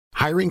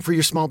Hiring for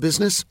your small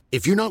business?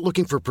 If you're not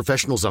looking for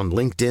professionals on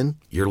LinkedIn,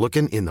 you're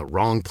looking in the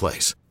wrong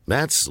place.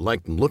 That's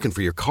like looking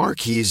for your car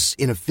keys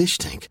in a fish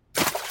tank.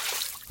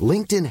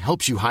 LinkedIn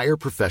helps you hire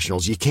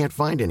professionals you can't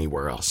find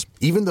anywhere else,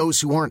 even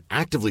those who aren't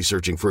actively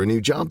searching for a new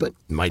job but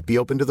might be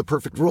open to the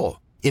perfect role.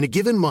 In a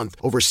given month,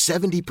 over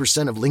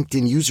 70% of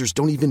LinkedIn users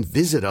don't even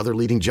visit other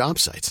leading job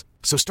sites.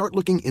 So start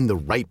looking in the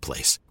right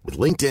place. With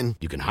LinkedIn,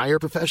 you can hire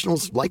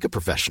professionals like a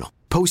professional.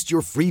 Post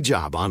your free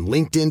job on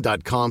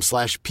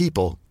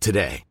linkedin.com/people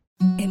today.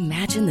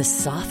 Imagine the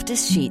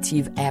softest sheets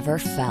you've ever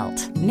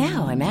felt.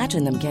 Now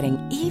imagine them getting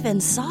even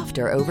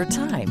softer over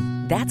time.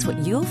 That's what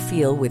you'll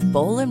feel with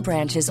Boll &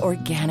 Branch's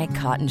organic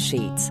cotton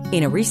sheets.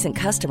 In a recent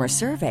customer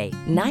survey,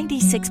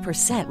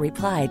 96%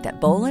 replied that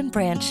Boll &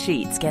 Branch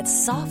sheets get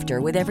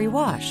softer with every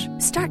wash.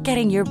 Start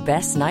getting your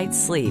best night's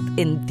sleep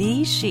in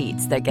these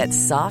sheets that get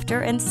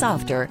softer and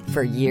softer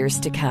for years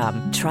to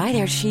come. Try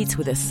their sheets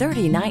with a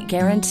 30-night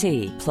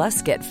guarantee.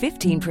 Plus, get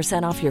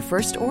 15% off your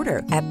first order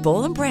at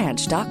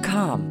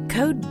bollandbranch.com.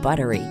 Code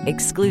BUTTERY.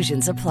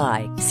 Exclusions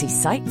apply. See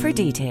site for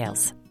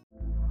details.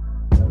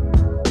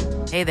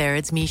 Hey there,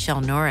 it's Michelle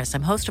Norris.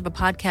 I'm host of a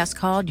podcast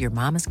called Your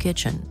Mama's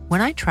Kitchen.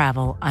 When I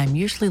travel, I'm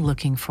usually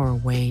looking for a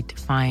way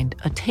to find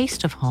a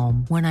taste of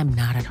home when I'm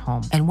not at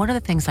home. And one of the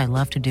things I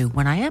love to do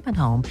when I am at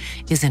home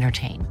is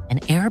entertain.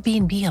 And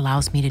Airbnb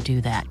allows me to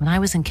do that. When I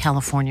was in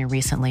California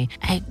recently,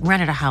 I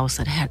rented a house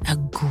that had a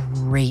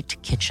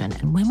great kitchen.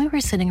 And when we were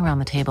sitting around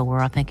the table, we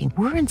were all thinking,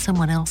 we're in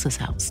someone else's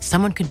house.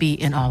 Someone could be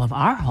in all of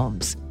our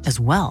homes as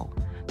well.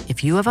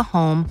 If you have a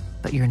home,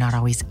 but you're not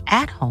always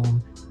at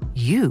home,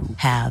 you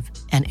have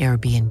an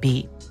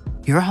Airbnb.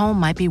 Your home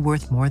might be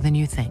worth more than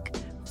you think.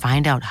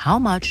 Find out how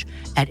much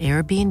at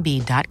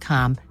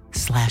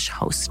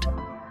airbnb.com/host.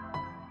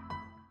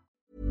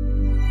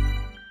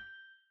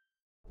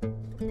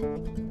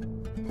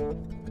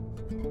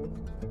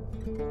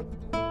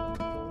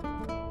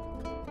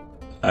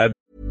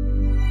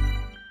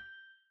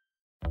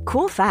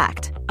 Cool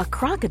fact, a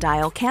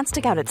crocodile can't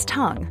stick out its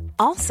tongue.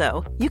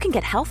 Also, you can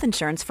get health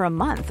insurance for a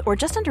month or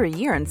just under a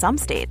year in some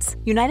states.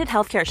 United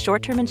Healthcare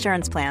short-term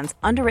insurance plans,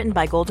 underwritten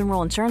by Golden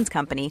Rule Insurance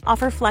Company,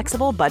 offer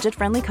flexible,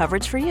 budget-friendly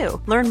coverage for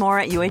you. Learn more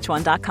at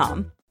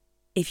uh1.com.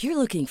 If you're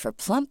looking for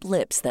plump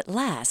lips that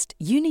last,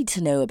 you need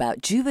to know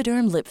about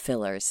Juvederm lip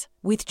fillers.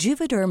 With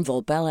Juvederm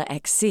Volbella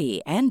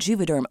XC and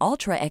Juvederm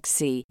Ultra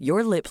XC,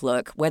 your lip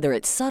look, whether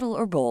it's subtle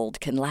or bold,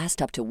 can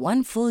last up to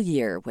 1 full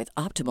year with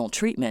optimal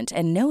treatment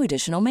and no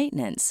additional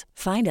maintenance.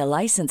 Find a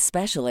licensed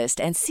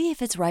specialist and see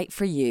if it's right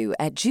for you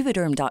at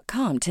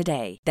Juvederm.com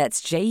today.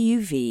 That's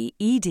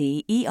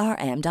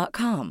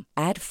JUVEDERM.com.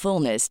 Add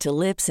fullness to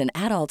lips in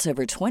adults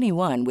over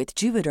 21 with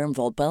Juvederm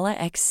Volbella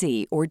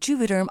XC or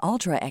Juvederm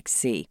Ultra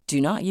XC. Do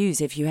not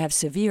use if you have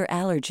severe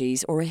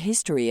allergies or a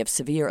history of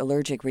severe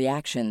allergic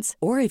reactions,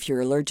 or if you're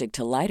allergic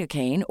to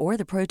lidocaine or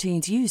the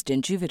proteins used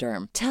in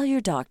Juvederm. Tell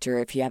your doctor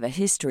if you have a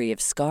history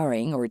of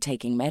scarring or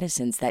taking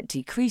medicines that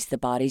decrease the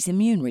body's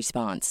immune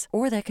response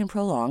or that can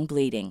prolong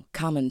bleeding.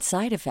 Common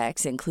side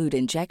effects include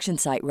injection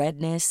site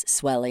redness,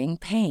 swelling,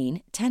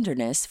 pain,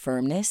 tenderness,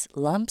 firmness,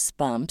 lumps,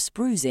 bumps,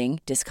 bruising,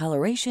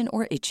 discoloration,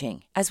 or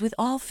itching. As with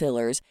all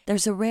fillers,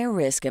 there's a rare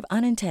risk of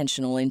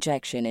unintentional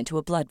injection into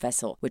a blood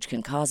vessel, which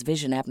can cause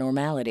vision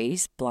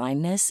abnormalities,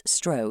 blindness,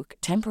 stroke,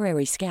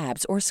 temporary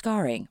scabs, or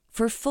scarring.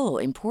 For full,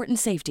 important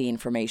safety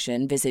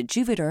information, visit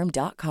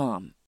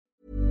Juvederm.com.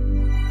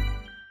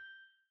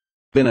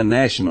 Been a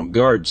National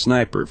Guard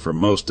sniper for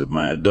most of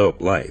my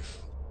adult life.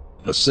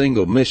 A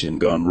single mission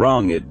gone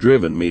wrong had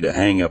driven me to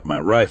hang up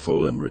my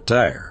rifle and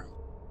retire.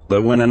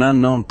 But when an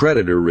unknown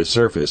predator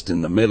resurfaced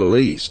in the Middle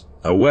East,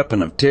 a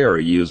weapon of terror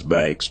used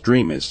by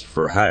extremists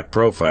for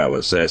high-profile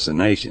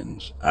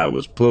assassinations, I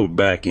was pulled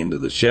back into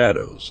the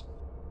shadows.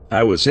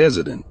 I was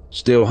hesitant,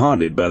 still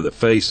haunted by the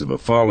face of a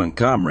fallen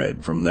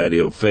comrade from that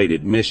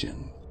ill-fated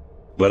mission.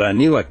 But I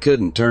knew I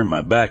couldn't turn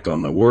my back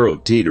on the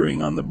world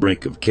teetering on the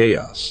brink of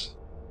chaos.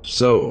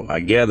 So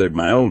I gathered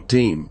my old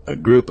team, a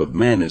group of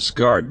men as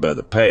scarred by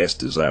the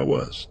past as I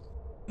was.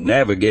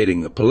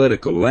 Navigating the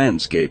political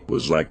landscape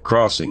was like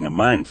crossing a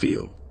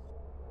minefield.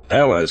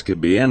 Allies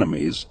could be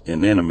enemies,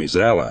 and enemies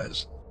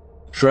allies.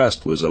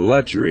 Trust was a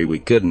luxury we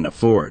couldn't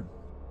afford.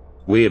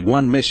 We had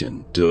one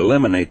mission, to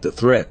eliminate the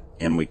threat,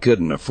 and we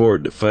couldn't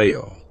afford to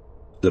fail.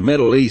 The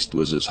Middle East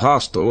was as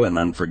hostile and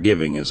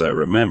unforgiving as I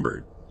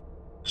remembered.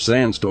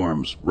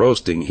 Sandstorms,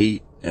 roasting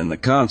heat, and the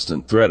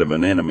constant threat of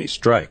an enemy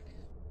strike.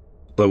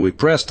 But we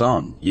pressed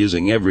on,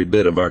 using every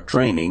bit of our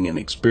training and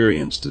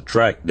experience to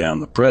track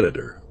down the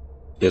predator.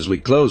 As we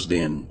closed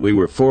in, we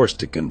were forced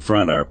to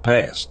confront our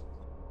past.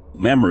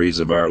 Memories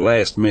of our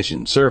last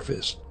mission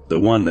surfaced, the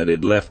one that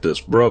had left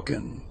us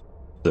broken.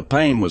 The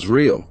pain was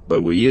real,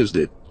 but we used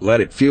it,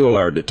 let it fuel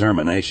our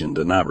determination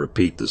to not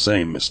repeat the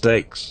same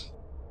mistakes.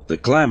 The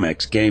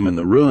climax came in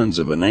the ruins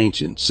of an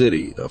ancient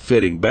city, a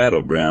fitting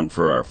battleground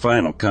for our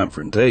final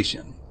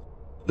confrontation.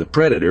 The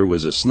predator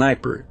was a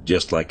sniper,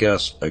 just like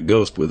us, a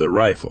ghost with a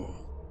rifle.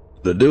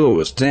 The duel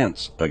was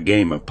tense, a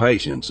game of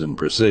patience and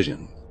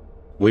precision.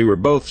 We were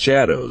both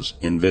shadows,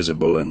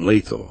 invisible and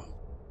lethal.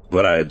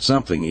 But I had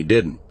something he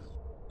didn't.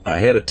 I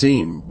had a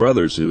team,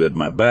 brothers who had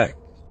my back.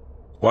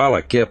 While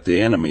I kept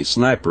the enemy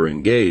sniper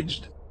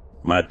engaged,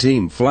 my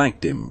team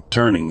flanked him,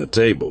 turning the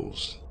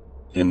tables.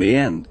 In the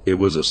end, it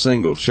was a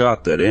single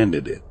shot that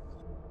ended it.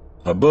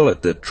 A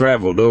bullet that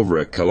traveled over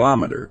a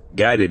kilometer,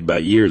 guided by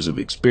years of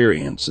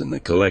experience and the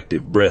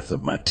collective breath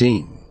of my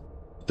team.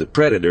 The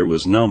predator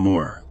was no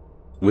more.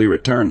 We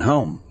returned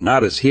home,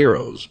 not as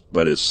heroes,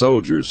 but as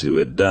soldiers who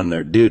had done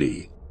their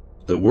duty.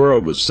 The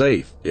world was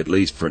safe, at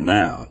least for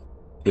now.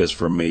 As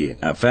for me,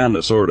 I found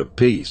a sort of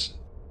peace.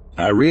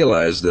 I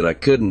realized that I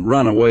couldn't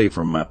run away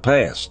from my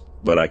past,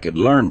 but I could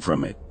learn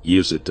from it,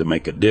 use it to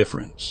make a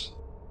difference.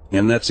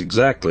 And that's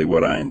exactly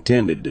what I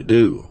intended to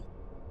do.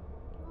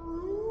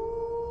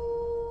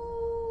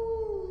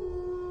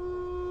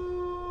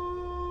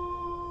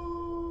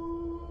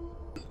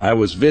 I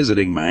was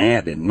visiting my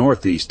aunt in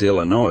Northeast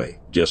Illinois,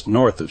 just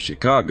north of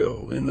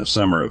Chicago, in the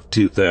summer of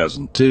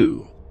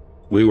 2002.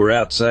 We were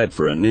outside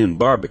for a noon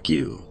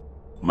barbecue.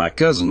 My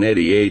cousin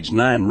Eddie, age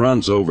 9,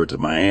 runs over to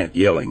my aunt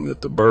yelling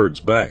that the bird's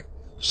back.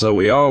 So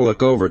we all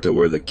look over to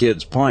where the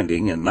kid's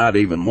pointing, and not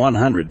even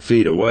 100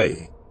 feet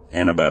away,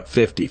 and about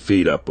 50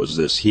 feet up, was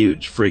this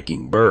huge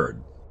freaking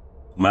bird.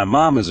 My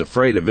mom is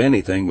afraid of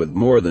anything with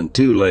more than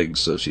 2 legs,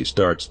 so she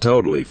starts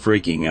totally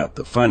freaking out,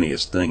 the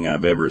funniest thing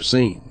I've ever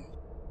seen.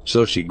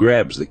 So she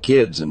grabs the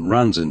kids and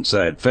runs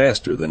inside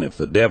faster than if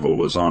the devil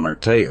was on her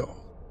tail.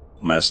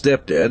 My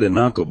stepdad and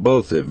uncle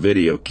both have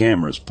video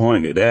cameras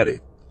pointed at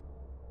it.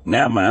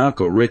 Now my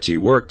Uncle Richie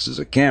works as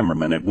a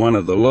cameraman at one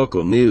of the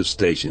local news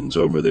stations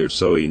over there,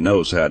 so he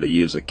knows how to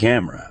use a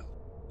camera.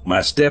 My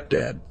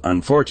stepdad,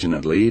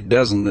 unfortunately,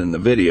 doesn't, and the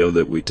video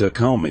that we took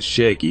home is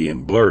shaky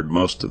and blurred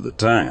most of the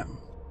time.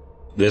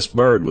 This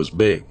bird was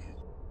big.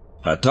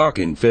 I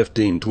talking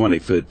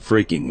 15-20 foot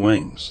freaking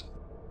wings.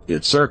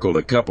 It circled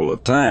a couple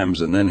of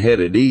times and then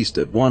headed east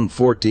at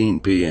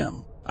 1:14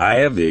 p.m. I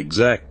have the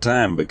exact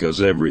time because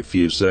every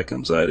few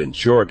seconds I'd in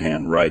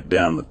shorthand write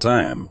down the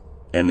time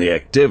and the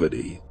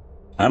activity.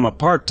 I'm a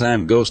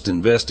part-time ghost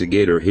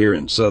investigator here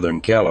in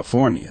Southern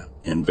California,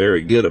 and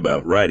very good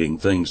about writing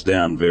things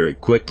down very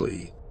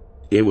quickly.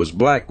 It was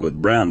black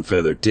with brown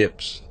feather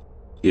tips.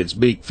 Its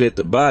beak fit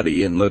the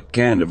body and looked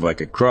kind of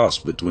like a cross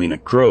between a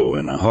crow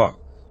and a hawk.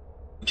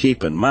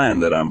 Keep in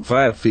mind that I'm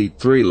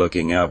 5'3"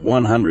 looking out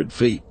 100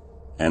 feet,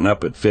 and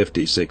up at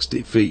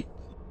 50-60 feet.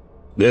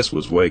 This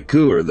was way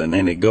cooler than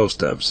any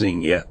ghost I've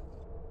seen yet.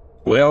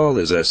 Well,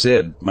 as I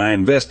said, my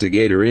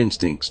investigator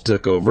instincts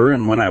took over,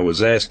 and when I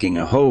was asking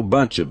a whole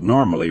bunch of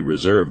normally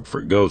reserved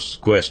for ghosts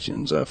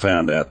questions, I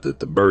found out that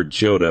the bird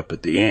showed up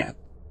at the aunt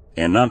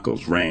and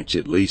uncle's ranch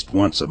at least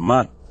once a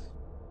month.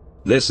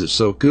 This is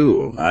so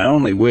cool, I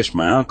only wish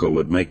my uncle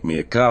would make me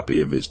a copy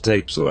of his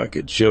tape so I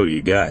could show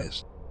you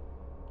guys.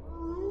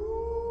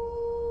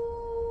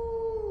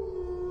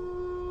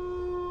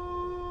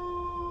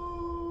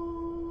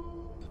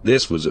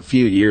 This was a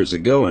few years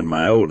ago in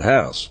my old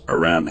house,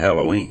 around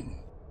Halloween.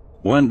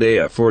 One day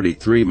a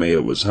 43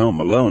 male was home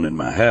alone in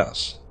my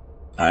house.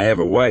 I have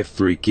a wife,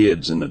 3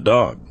 kids, and a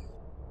dog.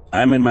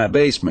 I'm in my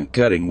basement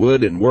cutting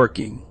wood and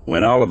working,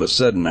 when all of a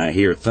sudden I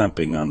hear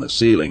thumping on the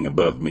ceiling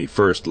above me,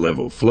 first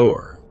level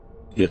floor.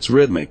 It's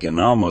rhythmic and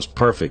almost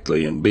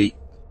perfectly in beat.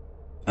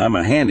 I'm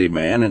a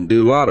handyman and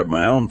do a lot of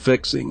my own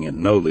fixing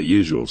and know the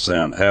usual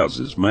sound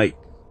houses make.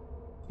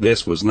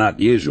 This was not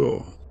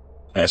usual.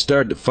 I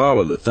start to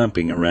follow the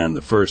thumping around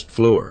the first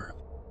floor.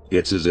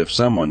 It's as if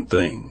someone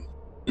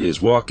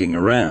is walking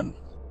around.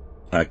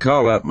 I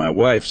call out my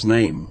wife's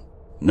name.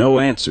 No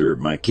answer.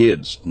 My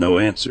kids, no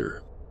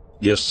answer.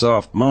 Just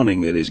soft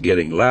moaning that is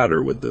getting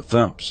louder with the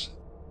thumps.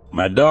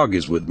 My dog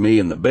is with me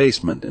in the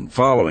basement and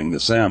following the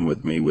sound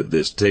with me with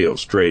this tail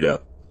straight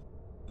up.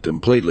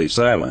 Completely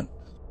silent.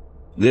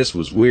 This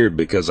was weird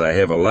because I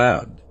have a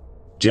loud,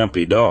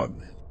 jumpy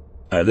dog.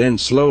 I then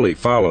slowly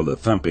follow the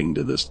thumping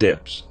to the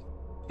steps.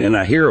 Then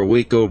I hear a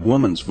weak old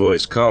woman's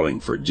voice calling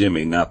for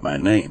Jimmy, not my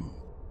name.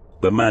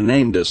 But my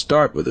name does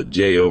start with a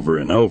J over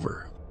and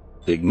over.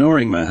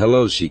 Ignoring my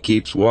hellos, she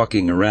keeps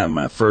walking around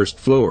my first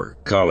floor,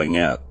 calling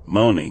out,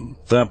 moaning,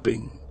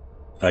 thumping.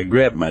 I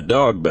grab my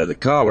dog by the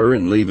collar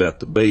and leave out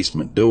the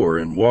basement door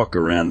and walk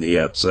around the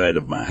outside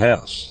of my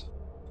house.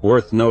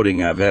 Worth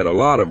noting, I've had a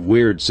lot of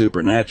weird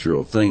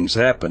supernatural things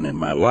happen in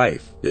my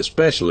life,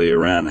 especially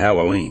around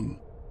Halloween,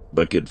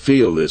 but could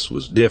feel this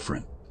was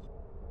different.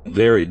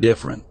 Very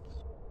different.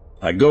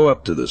 I go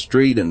up to the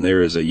street and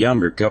there is a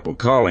younger couple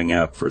calling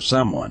out for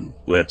someone,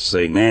 let's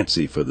say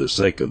Nancy for the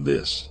sake of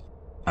this.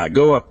 I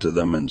go up to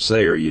them and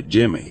say, "Are you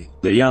Jimmy?"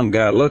 The young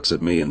guy looks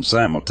at me and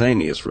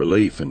simultaneous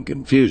relief and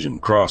confusion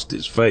crossed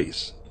his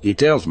face. He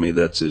tells me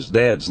that's his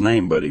dad's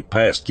name, but he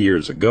passed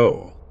years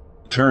ago.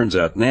 Turns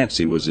out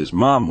Nancy was his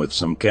mom with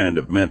some kind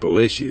of mental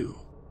issue.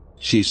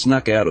 She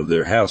snuck out of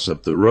their house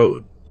up the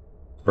road.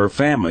 Her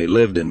family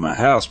lived in my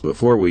house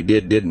before we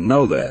didn't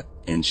know that,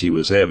 and she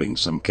was having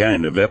some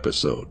kind of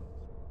episode.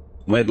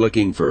 Went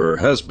looking for her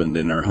husband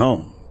in her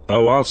home.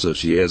 Oh, also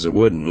she has a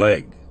wooden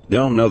leg.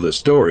 Don't know the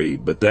story,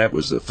 but that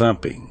was the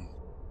thumping.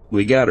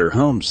 We got her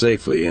home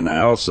safely and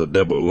I also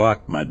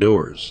double-locked my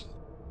doors.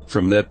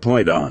 From that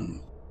point on,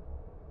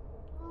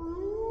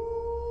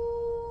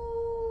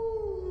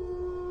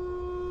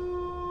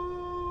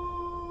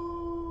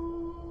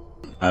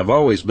 I've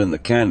always been the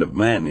kind of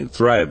man who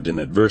thrived in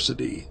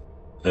adversity.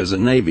 As a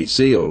Navy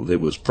SEAL,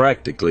 it was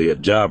practically a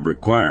job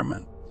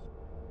requirement.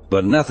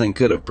 But nothing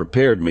could have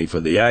prepared me for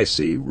the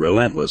icy,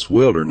 relentless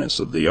wilderness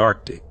of the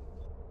Arctic.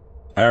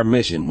 Our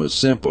mission was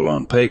simple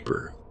on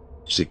paper: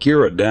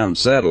 secure a downed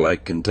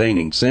satellite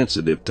containing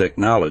sensitive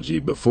technology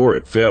before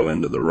it fell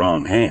into the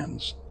wrong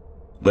hands.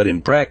 But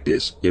in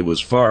practice, it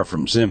was far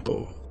from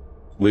simple.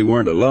 We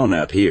weren't alone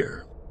out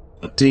here.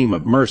 A team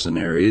of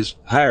mercenaries,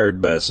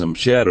 hired by some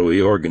shadowy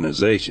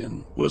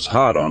organization, was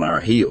hot on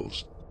our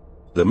heels.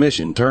 The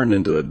mission turned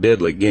into a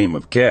deadly game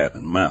of cat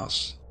and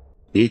mouse.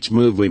 Each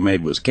move we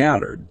made was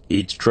countered,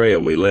 each trail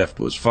we left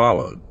was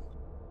followed.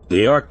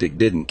 The Arctic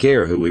didn't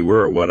care who we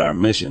were or what our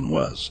mission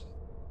was.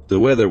 The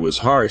weather was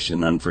harsh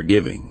and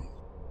unforgiving.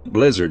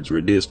 Blizzards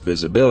reduced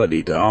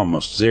visibility to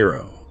almost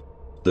zero.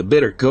 The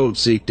bitter cold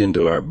seeped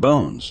into our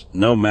bones,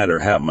 no matter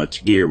how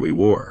much gear we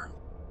wore.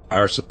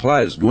 Our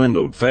supplies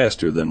dwindled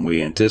faster than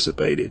we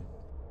anticipated.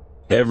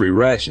 Every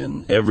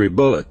ration, every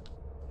bullet,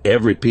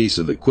 every piece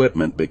of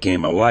equipment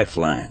became a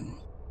lifeline.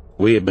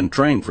 We had been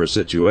trained for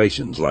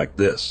situations like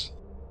this.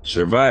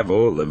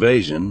 Survival,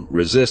 evasion,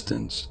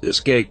 resistance,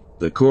 escape,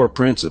 the core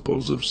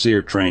principles of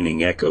SERE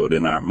training echoed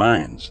in our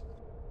minds.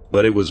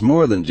 But it was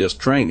more than just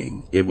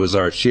training, it was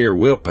our sheer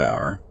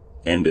willpower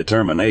and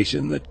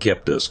determination that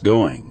kept us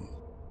going.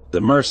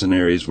 The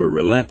mercenaries were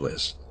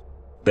relentless.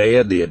 They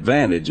had the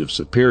advantage of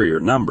superior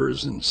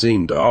numbers and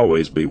seemed to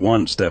always be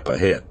one step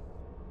ahead.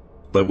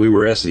 But we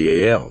were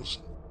SEALs.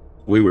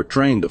 We were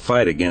trained to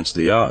fight against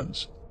the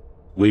odds.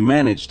 We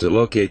managed to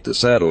locate the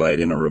satellite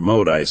in a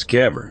remote ice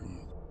cavern.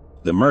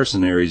 The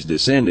mercenaries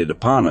descended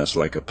upon us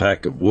like a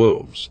pack of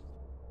wolves.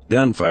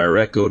 Gunfire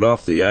echoed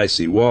off the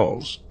icy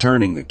walls,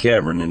 turning the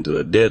cavern into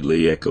a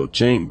deadly echo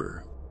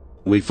chamber.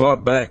 We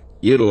fought back,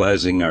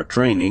 utilizing our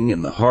training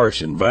in the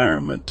harsh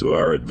environment to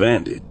our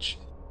advantage.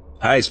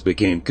 Ice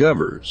became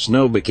cover,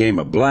 snow became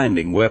a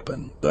blinding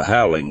weapon, the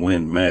howling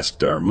wind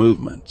masked our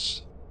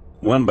movements.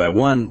 One by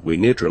one, we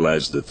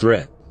neutralized the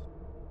threat.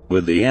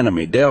 With the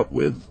enemy dealt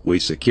with, we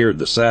secured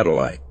the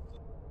satellite.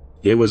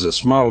 It was a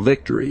small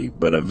victory,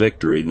 but a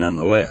victory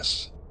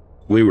nonetheless.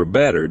 We were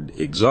battered,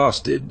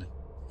 exhausted,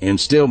 and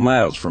still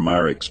miles from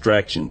our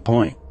extraction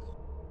point.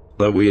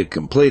 But we had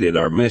completed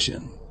our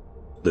mission.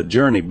 The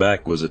journey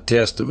back was a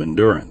test of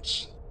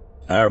endurance.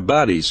 Our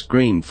bodies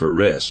screamed for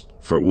rest,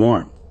 for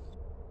warmth.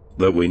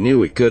 But we knew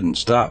we couldn't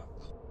stop.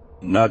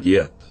 Not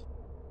yet.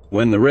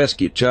 When the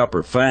rescue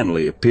chopper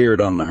finally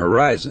appeared on the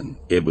horizon,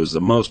 it was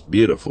the most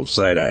beautiful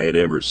sight I had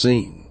ever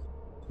seen.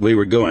 We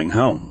were going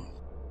home.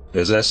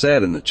 As I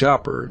sat in the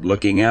chopper,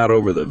 looking out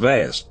over the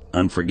vast,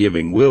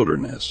 unforgiving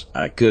wilderness,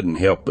 I couldn't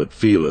help but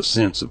feel a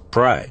sense of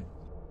pride.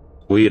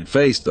 We had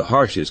faced the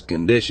harshest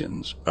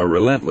conditions, a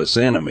relentless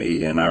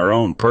enemy, and our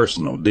own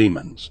personal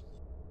demons.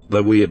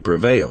 But we had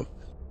prevailed.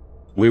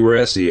 We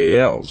were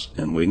SEALs,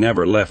 and we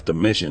never left a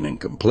mission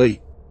incomplete.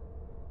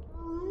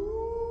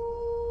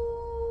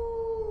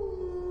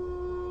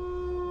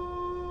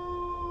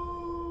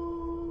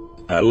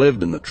 I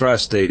lived in the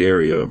tri-state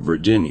area of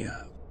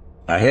Virginia.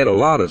 I had a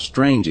lot of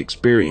strange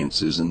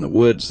experiences in the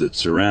woods that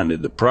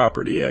surrounded the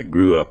property I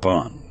grew up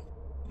on.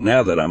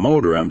 Now that I'm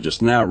older, I'm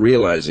just now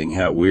realizing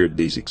how weird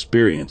these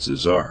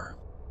experiences are.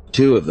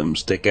 Two of them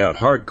stick out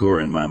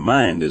hardcore in my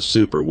mind as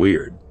super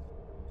weird.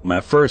 My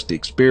first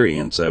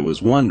experience, I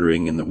was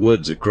wandering in the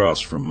woods across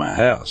from my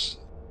house.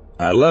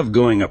 I love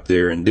going up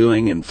there and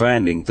doing and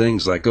finding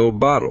things like old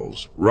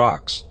bottles,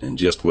 rocks, and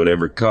just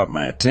whatever caught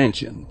my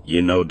attention.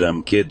 You know,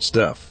 dumb kid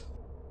stuff.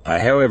 I,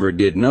 however,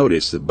 did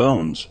notice the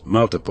bones,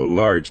 multiple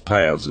large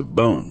piles of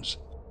bones.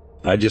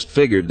 I just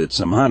figured that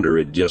some hunter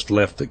had just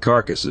left the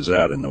carcasses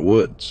out in the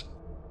woods.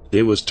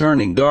 It was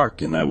turning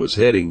dark and I was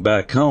heading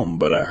back home,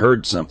 but I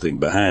heard something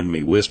behind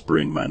me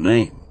whispering my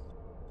name.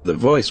 The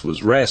voice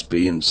was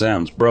raspy and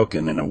sounds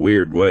broken in a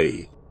weird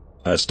way.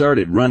 I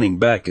started running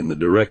back in the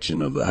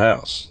direction of the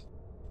house.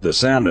 The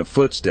sound of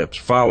footsteps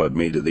followed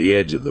me to the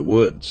edge of the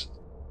woods.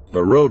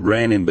 A road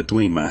ran in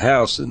between my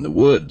house and the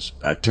woods.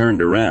 I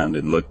turned around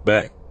and looked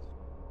back.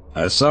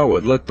 I saw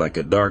what looked like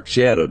a dark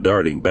shadow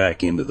darting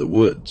back into the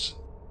woods.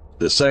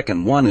 The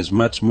second one is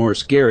much more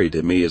scary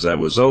to me as I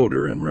was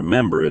older and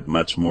remember it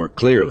much more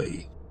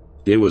clearly.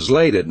 It was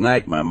late at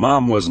night. My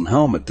mom wasn't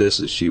home at this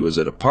as she was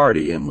at a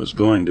party and was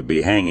going to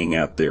be hanging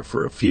out there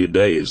for a few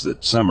days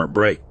that summer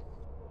break.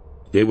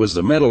 It was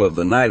the middle of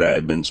the night. I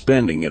had been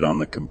spending it on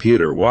the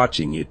computer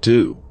watching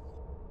YouTube.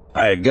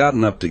 I had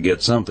gotten up to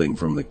get something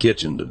from the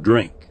kitchen to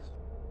drink.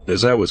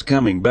 As I was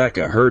coming back,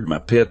 I heard my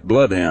pet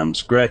bloodhound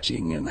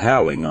scratching and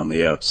howling on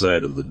the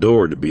outside of the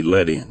door to be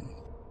let in.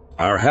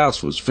 Our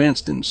house was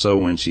fenced in, so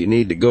when she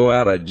needed to go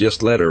out, I'd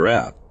just let her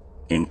out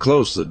and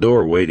close the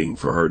door, waiting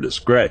for her to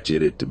scratch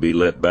at it to be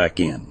let back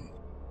in.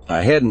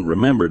 I hadn't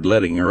remembered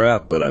letting her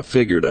out, but I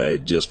figured I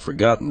had just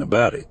forgotten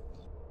about it.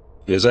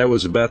 As I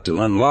was about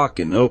to unlock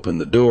and open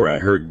the door, I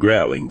heard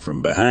growling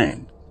from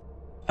behind.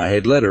 I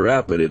had let her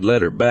out, but had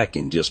let her back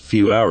in just a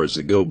few hours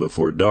ago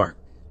before dark.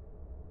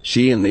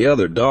 She and the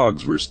other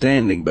dogs were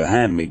standing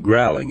behind me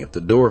growling at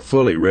the door,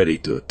 fully ready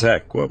to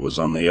attack what was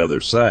on the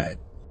other side.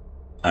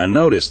 I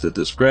noticed that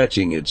the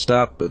scratching had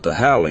stopped, but the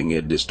howling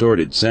had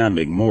distorted,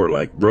 sounding more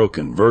like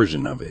broken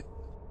version of it.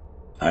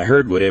 I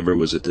heard whatever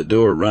was at the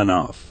door run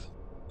off.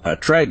 I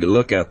tried to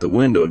look out the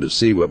window to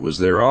see what was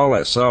there. All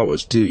I saw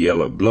was two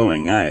yellow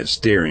glowing eyes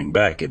staring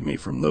back at me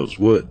from those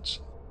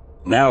woods.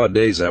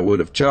 Nowadays I would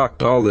have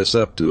chalked all this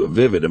up to a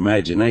vivid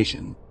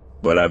imagination,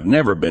 but I've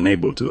never been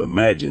able to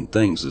imagine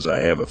things as I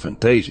have a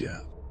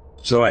fantasia.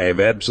 So I have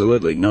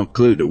absolutely no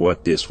clue to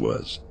what this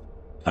was.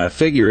 I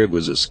figure it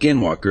was a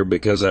skinwalker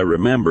because I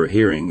remember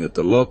hearing that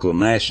the local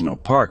national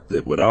park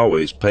that would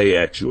always pay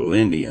actual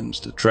Indians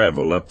to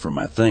travel up from,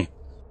 I think,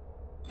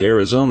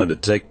 Arizona to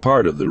take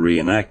part of the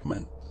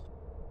reenactment.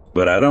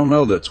 But I don't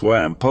know, that's why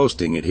I'm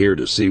posting it here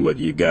to see what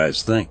you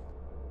guys think.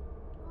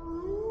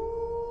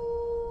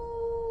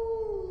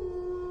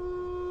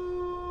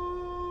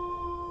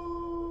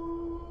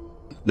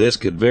 This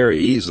could very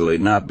easily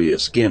not be a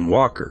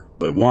skinwalker,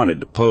 but wanted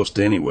to post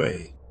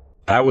anyway.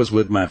 I was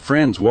with my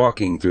friends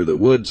walking through the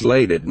woods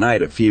late at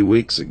night a few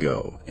weeks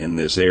ago, and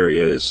this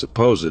area is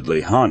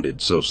supposedly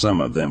haunted, so some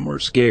of them were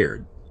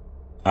scared.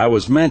 I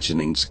was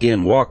mentioning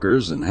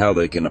skinwalkers and how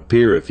they can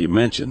appear if you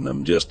mention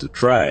them, just to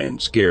try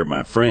and scare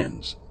my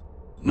friends.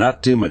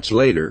 Not too much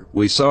later,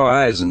 we saw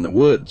eyes in the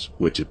woods,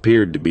 which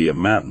appeared to be a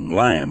mountain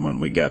lion when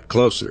we got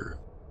closer.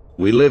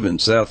 We live in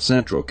South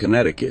Central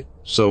Connecticut,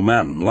 so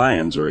mountain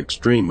lions are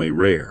extremely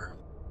rare.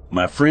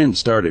 My friend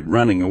started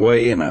running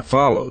away and I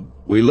followed.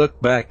 We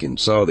looked back and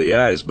saw the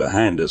eyes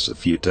behind us a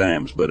few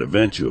times, but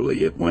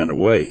eventually it went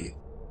away.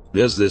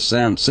 Does this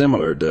sound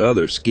similar to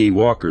other ski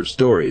walker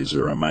stories,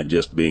 or am I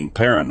just being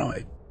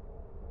paranoid?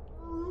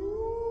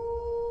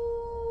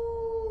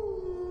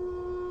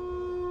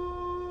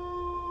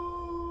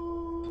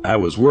 I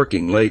was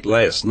working late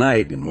last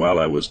night, and while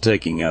I was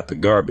taking out the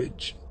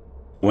garbage,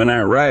 when I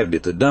arrived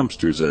at the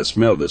dumpsters, I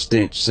smelled a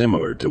stench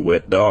similar to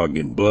wet dog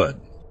and blood.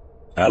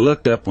 I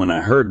looked up when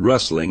I heard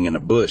rustling in a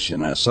bush,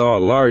 and I saw a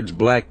large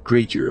black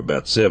creature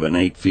about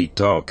 7-8 feet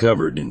tall,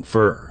 covered in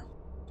fur.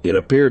 It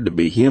appeared to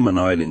be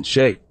humanoid in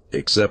shape,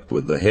 except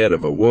with the head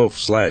of a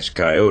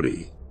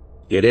wolf/coyote.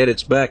 It had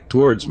its back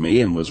towards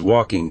me and was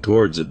walking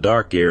towards a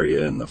dark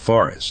area in the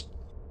forest.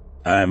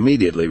 I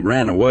immediately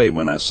ran away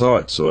when I saw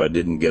it, so I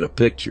didn't get a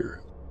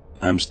picture.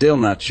 I'm still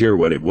not sure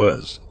what it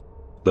was.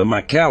 But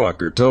my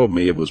cowlocker told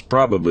me it was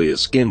probably a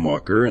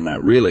skinwalker, and I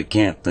really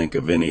can't think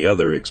of any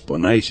other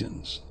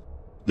explanations.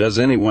 Does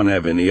anyone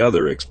have any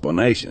other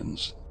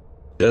explanations?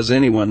 Does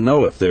anyone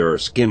know if there are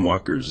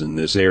skinwalkers in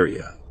this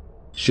area?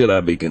 Should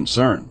I be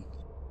concerned?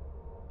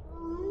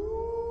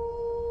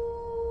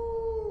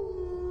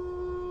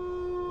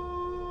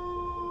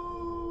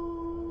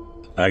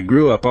 I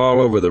grew up all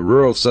over the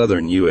rural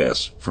southern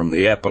U.S., from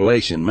the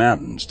Appalachian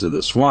Mountains to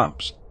the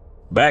swamps,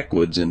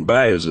 backwoods and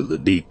bayous of the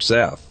deep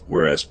south,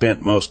 where I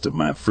spent most of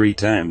my free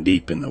time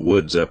deep in the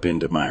woods up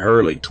into my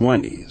early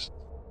 20s.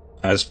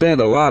 I spent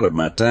a lot of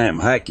my time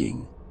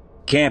hiking,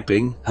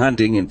 camping,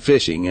 hunting, and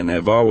fishing, and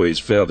have always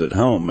felt at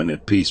home and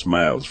at peace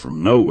miles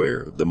from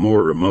nowhere. The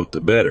more remote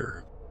the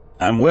better.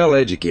 I'm well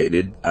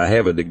educated. I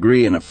have a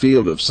degree in a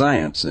field of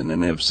science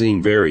and have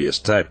seen various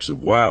types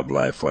of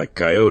wildlife like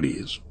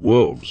coyotes,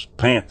 wolves,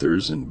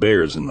 panthers, and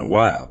bears in the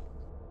wild.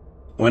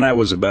 When I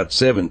was about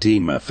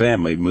 17, my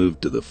family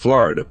moved to the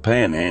Florida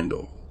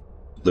Panhandle.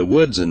 The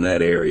woods in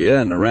that area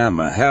and around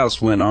my house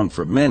went on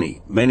for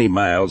many, many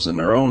miles and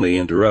are only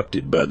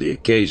interrupted by the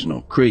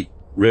occasional creek,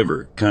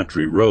 river,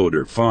 country road,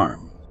 or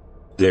farm.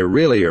 There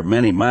really are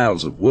many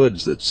miles of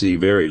woods that see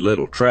very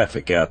little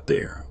traffic out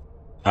there.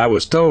 I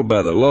was told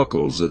by the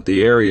locals that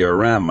the area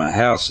around my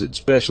house had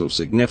special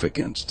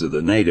significance to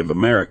the Native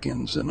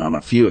Americans, and on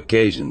a few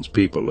occasions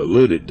people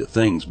alluded to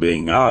things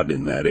being odd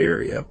in that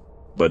area,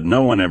 but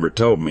no one ever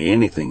told me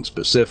anything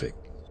specific.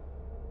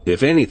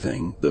 If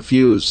anything, the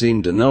few who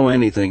seemed to know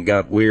anything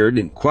got weird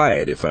and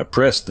quiet if I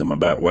pressed them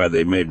about why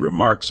they made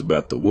remarks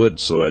about the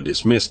woods, so I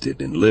dismissed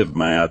it and lived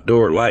my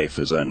outdoor life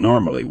as I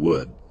normally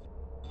would.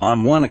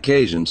 On one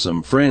occasion,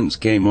 some friends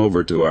came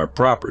over to our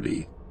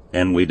property,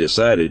 and we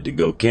decided to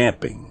go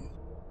camping.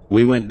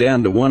 We went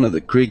down to one of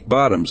the creek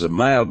bottoms a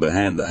mile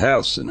behind the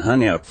house and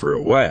hung out for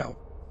a while,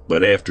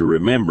 but after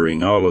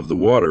remembering all of the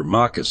water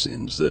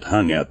moccasins that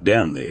hung out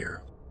down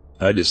there,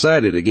 I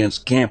decided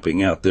against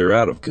camping out there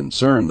out of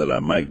concern that I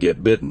might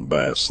get bitten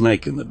by a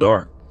snake in the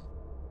dark.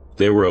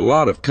 There were a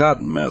lot of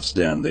cottonmouths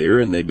down there,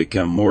 and they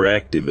become more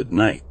active at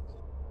night.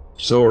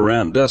 So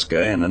around dusk,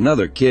 I and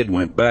another kid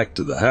went back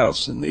to the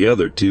house, and the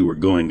other two were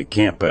going to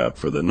camp out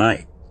for the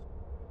night.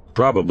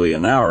 Probably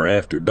an hour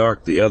after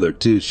dark, the other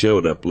two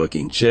showed up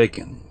looking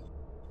shaken.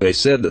 They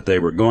said that they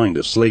were going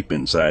to sleep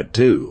inside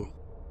too.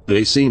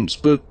 They seemed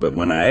spooked, but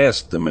when I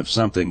asked them if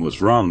something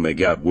was wrong, they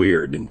got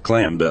weird and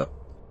clammed up.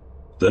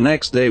 The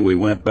next day we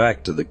went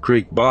back to the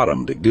creek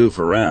bottom to goof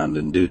around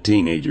and do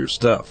teenager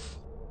stuff.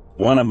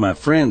 One of my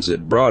friends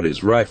had brought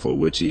his rifle,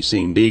 which he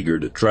seemed eager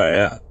to try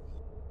out.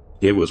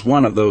 It was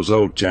one of those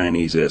old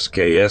Chinese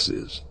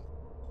SKSs.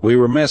 We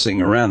were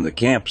messing around the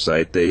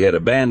campsite they had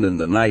abandoned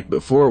the night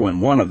before when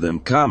one of them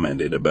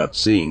commented about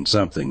seeing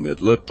something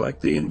that looked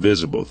like the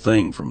invisible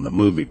thing from the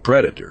movie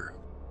Predator.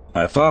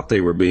 I thought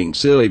they were being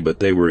silly, but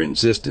they were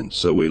insistent,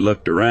 so we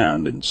looked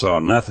around and saw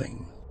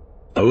nothing.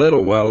 A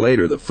little while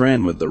later, the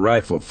friend with the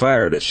rifle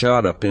fired a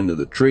shot up into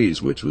the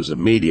trees, which was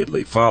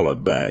immediately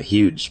followed by a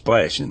huge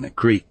splash in the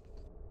creek.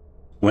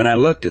 When I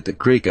looked at the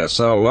creek, I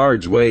saw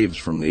large waves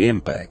from the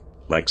impact,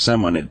 like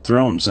someone had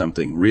thrown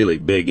something really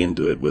big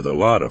into it with a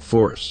lot of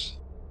force.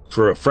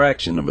 For a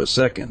fraction of a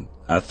second,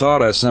 I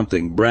thought I saw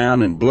something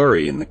brown and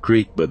blurry in the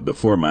creek, but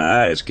before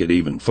my eyes could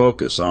even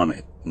focus on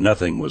it,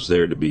 nothing was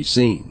there to be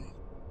seen.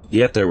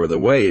 Yet there were the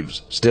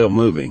waves, still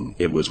moving.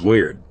 It was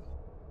weird.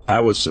 I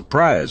was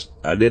surprised.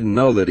 I didn't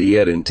know that he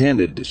had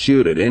intended to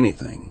shoot at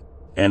anything,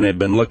 and had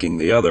been looking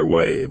the other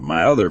way.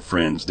 My other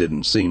friends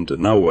didn't seem to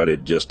know what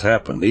had just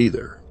happened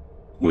either.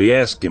 We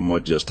asked him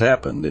what just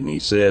happened, and he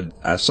said,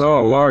 "I saw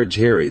a large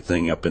hairy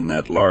thing up in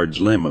that large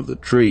limb of the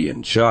tree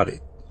and shot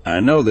it. I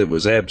know that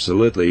was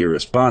absolutely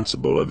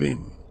irresponsible of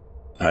him."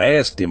 I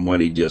asked him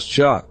what he just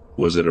shot.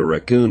 Was it a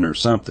raccoon or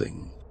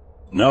something?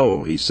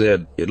 "No," he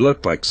said, "it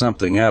looked like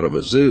something out of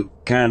a zoo,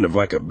 kind of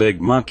like a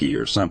big monkey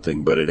or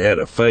something, but it had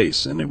a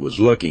face and it was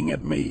looking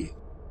at me.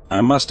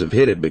 I must have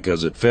hit it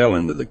because it fell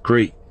into the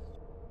creek."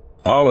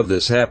 All of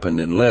this happened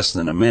in less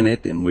than a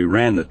minute, and we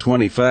ran the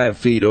 25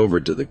 feet over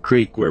to the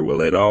creek where we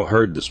had all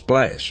heard the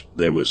splash.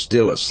 There was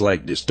still a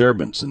slight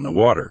disturbance in the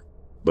water,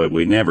 but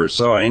we never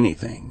saw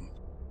anything.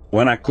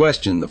 When I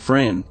questioned the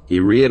friend, he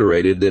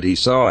reiterated that he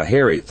saw a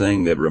hairy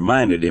thing that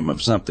reminded him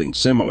of something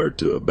similar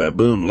to a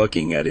baboon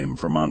looking at him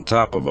from on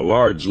top of a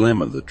large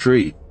limb of the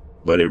tree,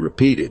 but he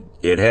repeated,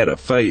 it had a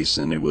face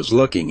and it was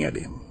looking at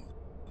him.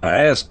 I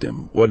asked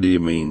him, "What do you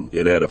mean,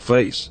 it had a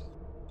face?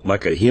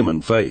 Like a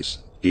human face?"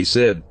 He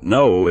said,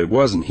 "No, it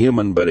wasn't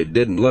human, but it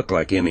didn't look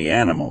like any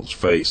animal's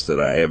face that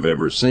I have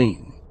ever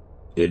seen.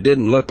 It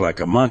didn't look like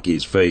a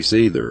monkey's face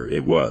either.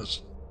 It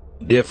was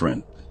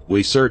different.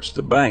 We searched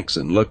the banks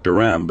and looked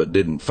around but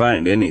didn't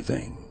find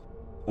anything.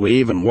 We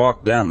even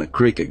walked down the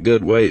creek a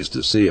good ways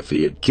to see if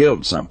he had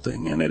killed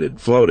something, and it had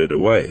floated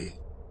away.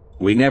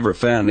 We never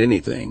found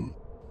anything.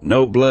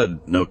 No blood,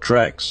 no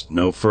tracks,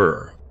 no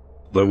fur.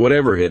 But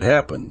whatever had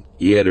happened,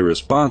 he had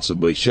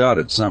irresponsibly shot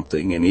at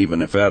something, and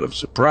even if out of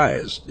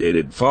surprise, it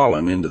had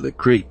fallen into the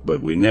creek,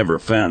 but we never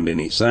found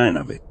any sign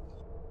of it."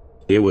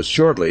 It was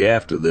shortly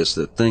after this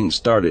that things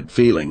started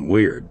feeling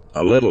weird,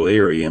 a little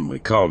eerie, and we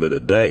called it a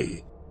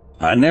day.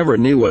 I never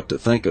knew what to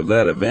think of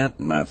that event,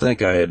 and I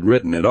think I had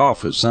written it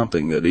off as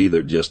something that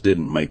either just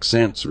didn't make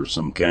sense or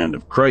some kind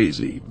of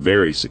crazy,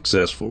 very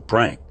successful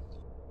prank.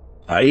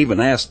 I even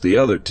asked the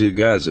other two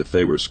guys if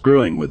they were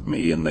screwing with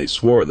me, and they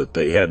swore that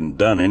they hadn't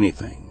done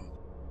anything.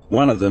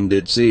 One of them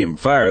did see him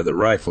fire the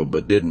rifle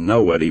but didn't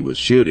know what he was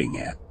shooting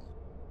at.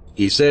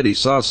 He said he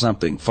saw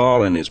something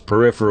fall in his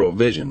peripheral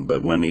vision,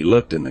 but when he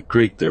looked in the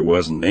creek there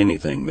wasn't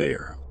anything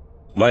there.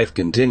 Life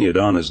continued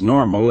on as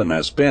normal, and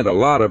I spent a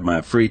lot of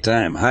my free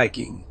time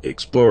hiking,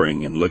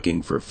 exploring, and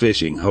looking for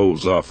fishing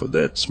holes off of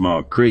that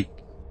small creek.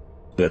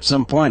 At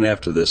some point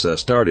after this, I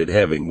started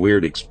having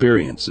weird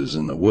experiences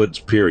in the woods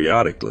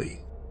periodically.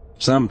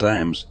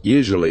 Sometimes,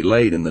 usually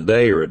late in the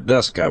day or at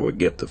dusk, I would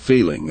get the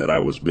feeling that I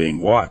was being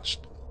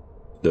watched.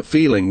 The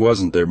feeling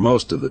wasn't there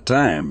most of the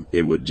time,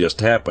 it would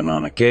just happen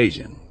on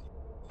occasion.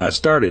 I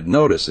started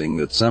noticing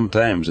that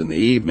sometimes in the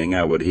evening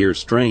I would hear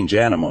strange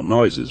animal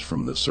noises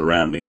from the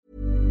surrounding.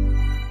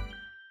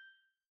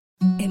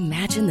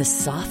 Imagine the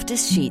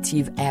softest sheets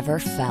you've ever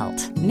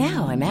felt.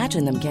 Now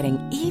imagine them getting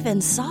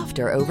even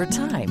softer over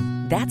time.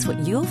 That's what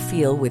you'll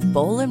feel with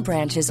Boll &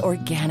 Branch's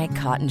organic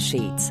cotton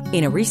sheets.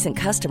 In a recent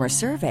customer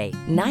survey,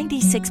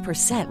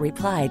 96%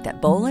 replied that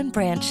Boll &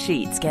 Branch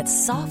sheets get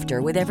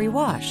softer with every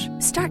wash.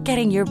 Start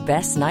getting your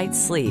best night's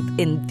sleep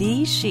in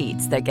these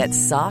sheets that get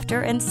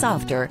softer and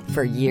softer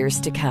for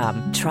years to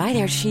come. Try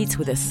their sheets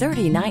with a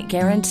 30-night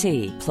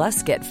guarantee.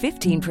 Plus, get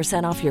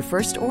 15% off your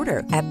first order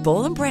at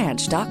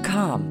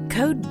bollandbranch.com.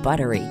 Code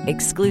BUTTERY.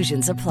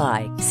 Exclusions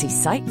apply. See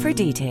site for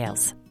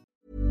details.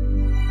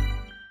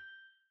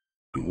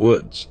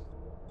 Woods.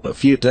 A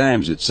few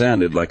times it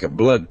sounded like a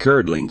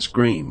blood-curdling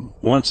scream.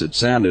 Once it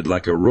sounded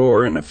like a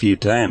roar, and a few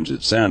times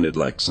it sounded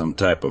like some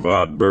type of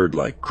odd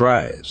bird-like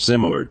cry,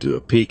 similar to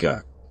a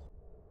peacock.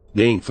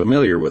 Being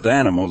familiar with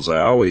animals,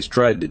 I always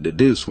tried to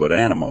deduce what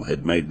animal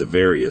had made the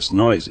various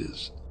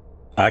noises.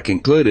 I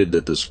concluded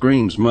that the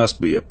screams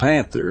must be a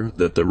panther,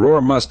 that the roar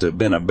must have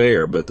been a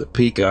bear, but the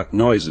peacock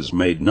noises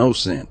made no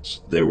sense.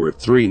 There were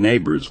 3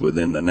 neighbors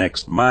within the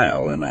next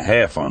mile and a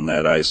half on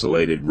that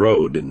isolated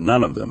road, and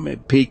none of them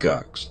had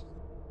peacocks.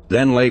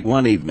 Then late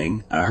one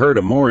evening, I heard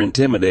a more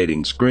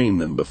intimidating scream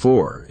than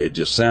before. It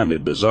just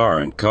sounded bizarre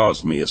and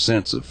caused me a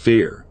sense of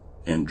fear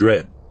and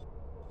dread.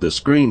 The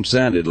scream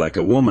sounded like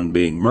a woman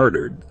being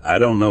murdered. I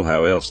don't know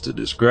how else to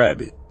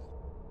describe it.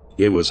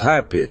 It was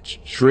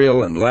high-pitched,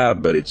 shrill, and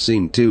loud, but it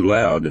seemed too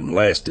loud and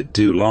lasted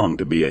too long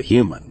to be a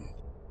human.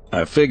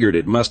 I figured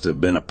it must have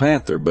been a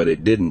panther, but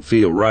it didn't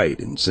feel right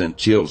and sent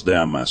chills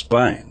down my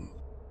spine.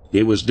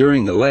 It was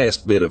during the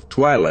last bit of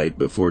twilight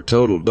before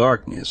total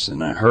darkness,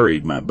 and I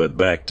hurried my butt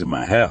back to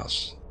my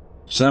house.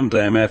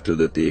 Sometime after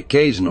that, the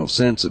occasional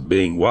sense of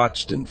being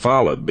watched and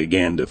followed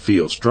began to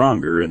feel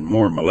stronger and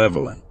more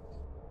malevolent.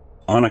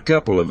 On a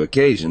couple of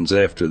occasions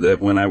after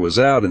that, when I was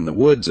out in the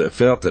woods, I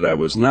felt that I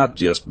was not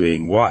just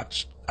being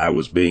watched, I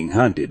was being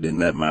hunted,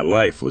 and that my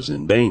life was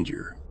in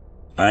danger.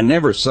 I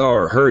never saw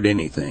or heard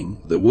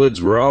anything. The woods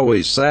were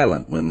always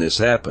silent when this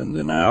happened,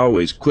 and I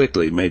always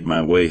quickly made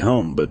my way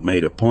home, but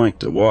made a point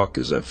to walk,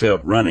 as I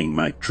felt running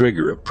might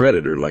trigger a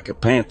predator like a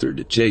panther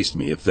to chase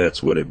me, if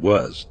that's what it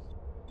was.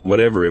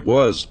 Whatever it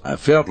was, I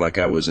felt like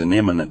I was in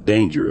imminent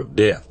danger of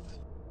death.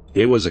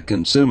 It was a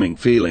consuming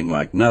feeling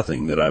like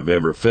nothing that I've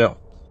ever felt.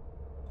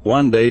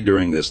 One day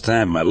during this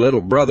time, my little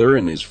brother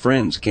and his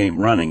friends came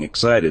running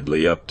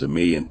excitedly up to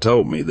me and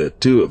told me that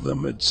 2 of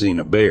them had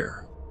seen a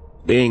bear.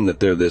 Being that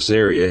this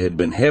area had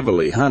been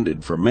heavily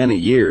hunted for many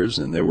years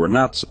and there were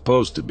not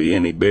supposed to be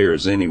any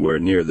bears anywhere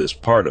near this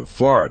part of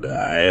Florida,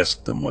 I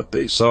asked them what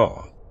they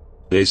saw.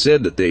 They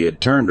said that they had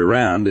turned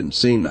around and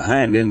seen the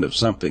hind end of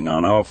something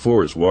on all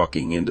 4s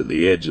walking into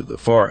the edge of the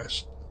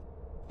forest.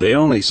 They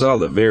only saw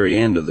the very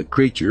end of the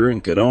creature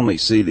and could only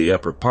see the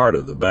upper part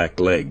of the back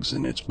legs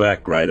and its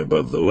back right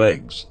above the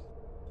legs.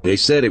 They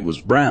said it was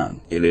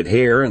brown, it had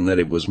hair, and that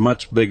it was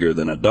much bigger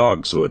than a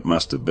dog, so it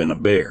must have been a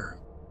bear.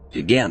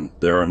 Again,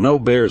 there are no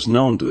bears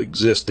known to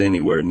exist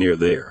anywhere near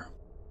there.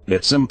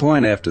 At some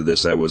point after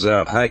this, I was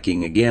out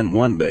hiking again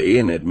one day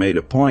and had made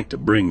a point to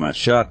bring my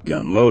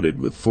shotgun loaded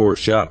with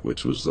 4-shot,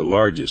 which was the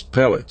largest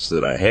pellets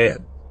that I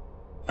had.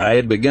 I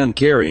had begun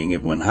carrying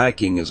it when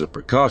hiking as a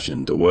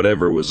precaution to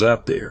whatever was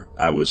out there.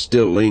 I was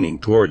still leaning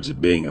towards it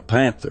being a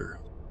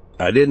panther.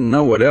 I didn't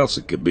know what else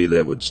it could be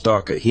that would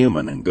stalk a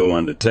human and go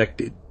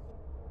undetected.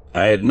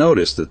 I had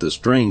noticed that the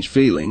strange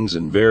feelings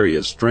and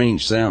various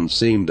strange sounds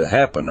seemed to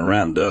happen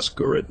around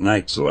dusk or at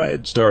night, so I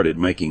had started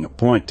making a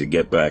point to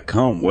get back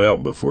home well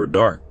before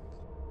dark.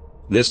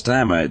 This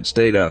time I had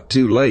stayed out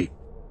too late.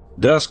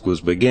 Dusk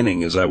was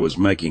beginning as I was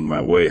making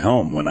my way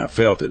home when I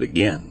felt it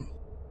again.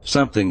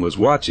 Something was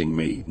watching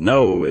me.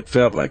 No, it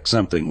felt like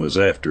something was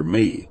after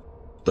me.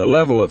 The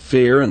level of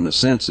fear and the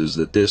senses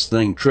that this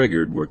thing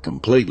triggered were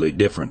completely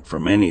different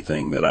from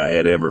anything that I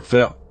had ever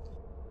felt.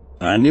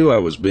 I knew I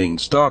was being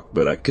stalked,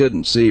 but I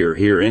couldn't see or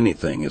hear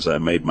anything as I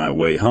made my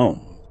way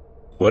home.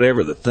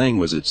 Whatever the thing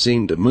was, it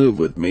seemed to move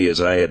with me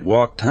as I had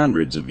walked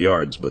hundreds of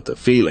yards, but the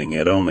feeling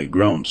had only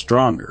grown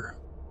stronger.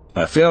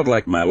 I felt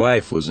like my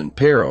life was in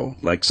peril,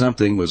 like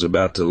something was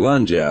about to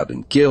lunge out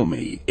and kill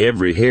me.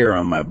 Every hair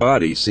on my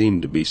body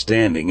seemed to be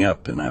standing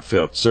up, and I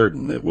felt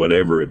certain that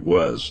whatever it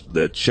was,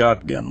 that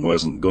shotgun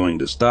wasn't going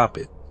to stop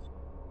it.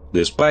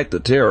 Despite the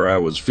terror I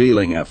was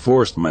feeling, I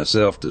forced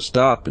myself to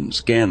stop and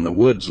scan the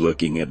woods,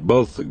 looking at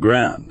both the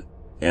ground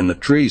and the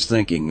trees,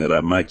 thinking that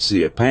I might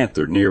see a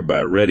panther nearby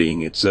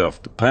readying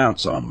itself to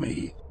pounce on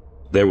me.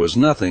 There was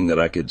nothing that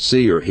I could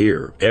see or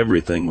hear.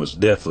 Everything was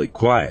deathly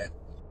quiet.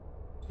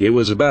 It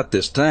was about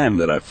this time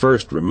that I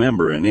first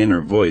remember an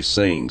inner voice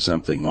saying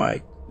something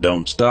like,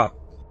 "Don't stop.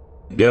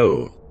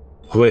 Go.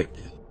 Quick.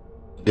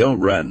 Don't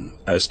run."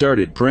 I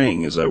started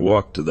praying as I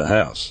walked to the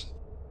house.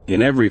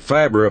 In every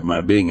fiber of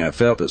my being I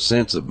felt a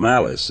sense of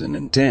malice and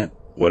intent.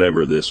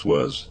 Whatever this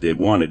was, it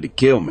wanted to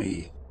kill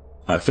me.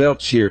 I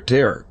felt sheer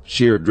terror,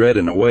 sheer dread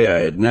in a way I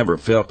had never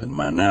felt in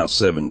my now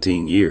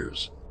 17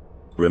 years.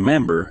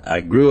 Remember,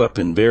 I grew up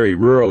in very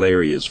rural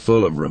areas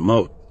full of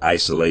remote,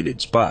 isolated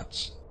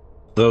spots.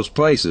 Those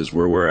places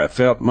were where I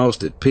felt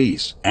most at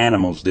peace.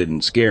 Animals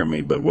didn't scare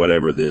me, but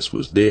whatever this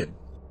was did.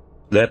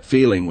 That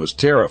feeling was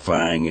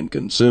terrifying and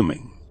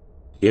consuming.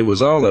 It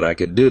was all that I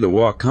could do to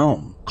walk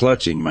home,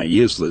 clutching my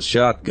useless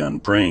shotgun,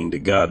 praying to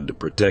God to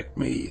protect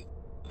me.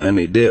 And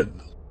He did.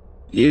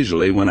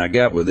 Usually when I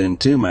got within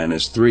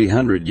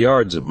 2-300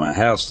 yards of my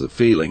house, the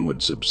feeling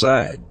would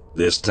subside.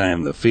 This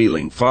time the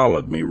feeling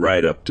followed me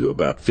right up to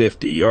about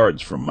 50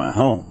 yards from my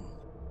home.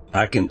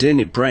 I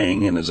continued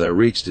praying, and as I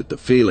reached it, the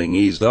feeling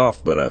eased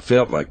off, but I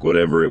felt like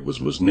whatever it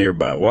was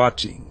nearby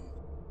watching.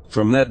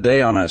 From that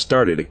day on, I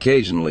started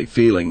occasionally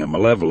feeling a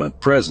malevolent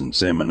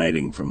presence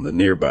emanating from the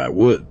nearby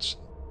woods.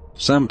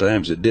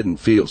 Sometimes it didn't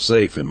feel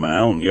safe in my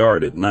own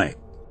yard at night.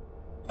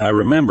 I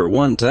remember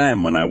one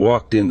time when I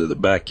walked into the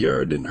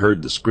backyard and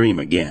heard the scream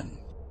again.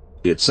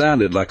 It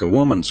sounded like a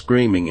woman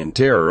screaming in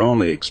terror,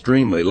 only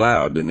extremely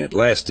loud, and it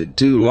lasted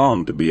too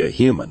long to be a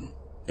human.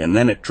 And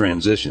then it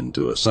transitioned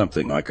to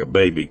something like a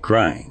baby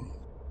crying.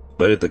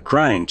 But the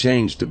crying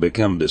changed to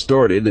become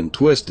distorted and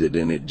twisted,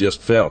 and it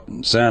just felt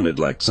and sounded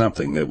like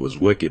something that was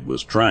wicked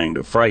was trying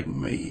to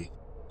frighten me.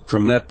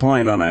 From that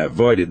point on, I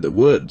avoided the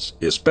woods,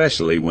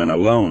 especially when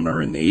alone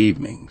or in the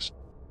evenings.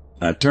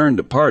 I turned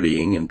to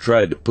partying and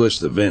tried to push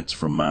the events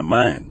from my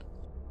mind.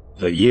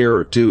 A year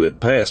or two had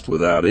passed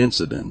without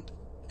incident,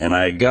 and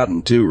I had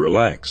gotten too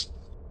relaxed.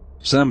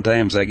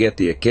 Sometimes I get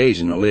the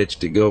occasional itch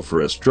to go for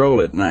a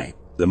stroll at night.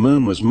 The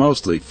moon was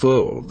mostly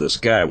full, the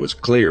sky was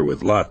clear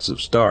with lots of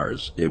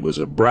stars. It was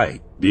a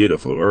bright,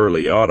 beautiful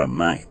early autumn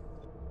night.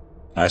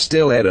 I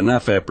still had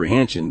enough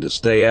apprehension to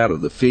stay out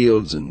of the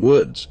fields and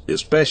woods,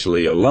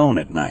 especially alone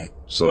at night,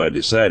 so I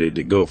decided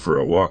to go for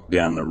a walk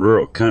down the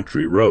rural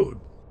country road.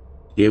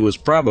 It was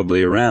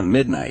probably around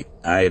midnight.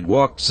 I had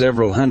walked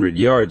several hundred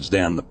yards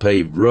down the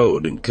paved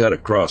road and cut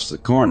across the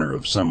corner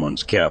of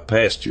someone's cow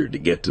pasture to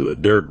get to a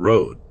dirt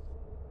road.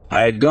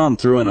 I had gone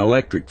through an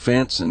electric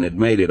fence and had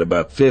made it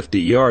about 50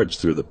 yards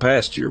through the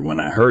pasture when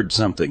I heard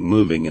something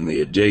moving in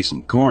the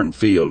adjacent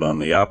cornfield on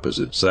the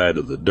opposite side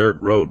of the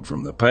dirt road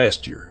from the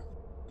pasture.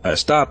 I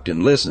stopped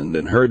and listened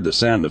and heard the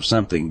sound of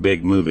something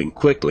big moving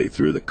quickly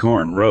through the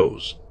corn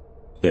rows.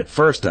 At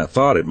first I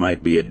thought it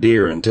might be a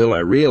deer until I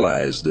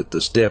realized that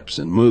the steps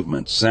and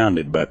movements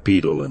sounded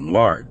bipedal and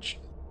large.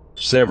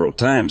 Several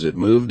times it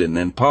moved and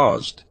then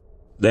paused,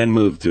 then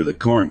moved through the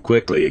corn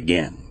quickly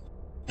again.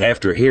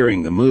 After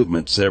hearing the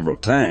movement several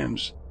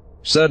times,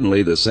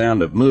 suddenly the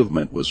sound of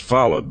movement was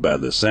followed by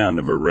the sound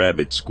of a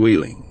rabbit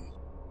squealing.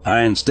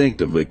 I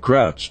instinctively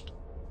crouched,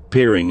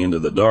 peering into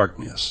the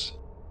darkness.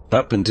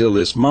 Up until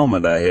this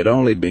moment I had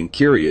only been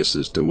curious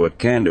as to what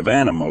kind of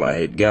animal I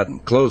had gotten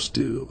close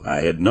to. I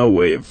had no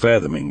way of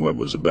fathoming what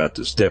was about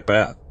to step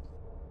out.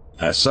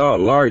 I saw a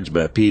large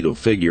bipedal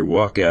figure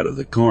walk out of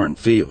the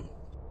cornfield.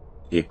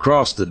 It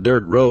crossed the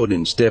dirt road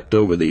and stepped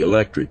over the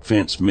electric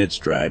fence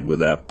mid-stride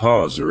without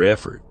pause or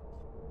effort.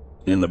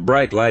 In the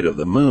bright light of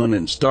the moon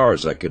and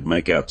stars I could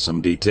make out some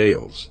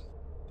details.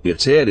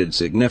 Its head had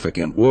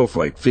significant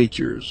wolf-like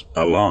features,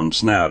 a long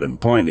snout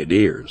and pointed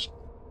ears.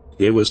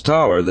 It was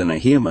taller than a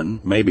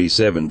human, maybe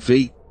 7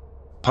 feet,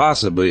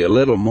 possibly a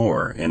little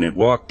more, and it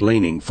walked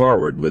leaning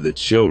forward with its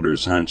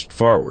shoulders hunched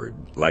forward,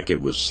 like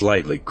it was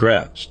slightly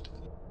crouched.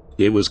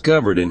 It was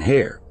covered in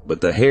hair,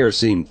 but the hair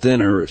seemed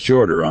thinner or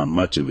shorter on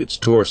much of its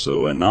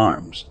torso and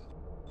arms.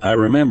 I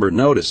remember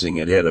noticing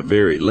it had a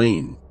very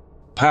lean,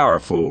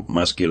 powerful,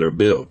 muscular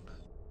build.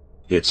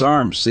 Its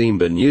arms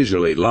seemed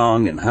unusually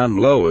long and hung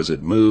low as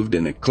it moved,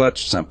 and it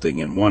clutched something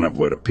in one of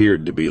what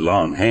appeared to be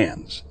long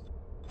hands.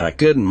 I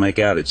couldn't make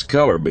out its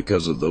color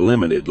because of the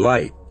limited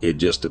light. It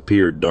just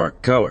appeared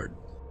dark-colored.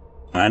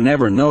 I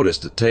never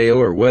noticed a tail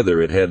or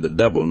whether it had the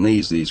double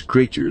knees these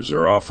creatures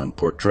are often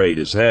portrayed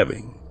as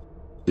having.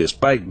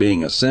 Despite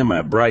being a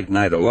semi-bright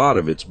night, a lot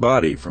of its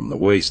body from the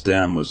waist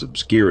down was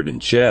obscured in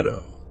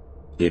shadow.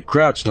 It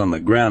crouched on the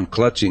ground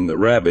clutching the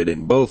rabbit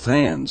in both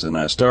hands, and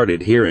I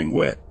started hearing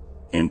wet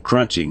and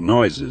crunching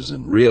noises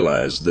and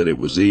realized that it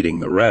was eating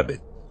the rabbit.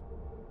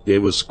 It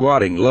was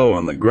squatting low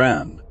on the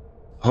ground,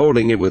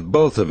 holding it with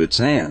both of its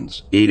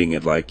hands, eating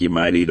it like you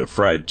might eat a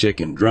fried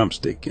chicken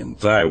drumstick and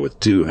thigh with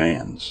 2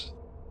 hands.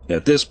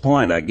 At this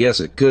point, I guess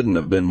it couldn't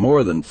have been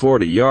more than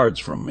 40 yards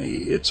from me.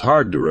 It's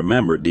hard to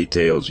remember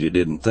details you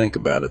didn't think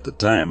about at the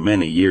time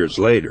many years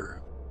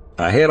later.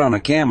 I had on a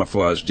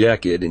camouflage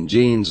jacket and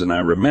jeans, and I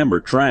remember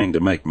trying to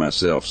make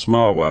myself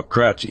small while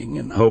crouching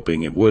and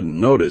hoping it wouldn't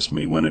notice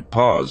me when it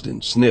paused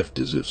and sniffed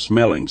as if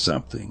smelling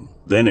something.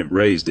 Then it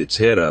raised its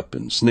head up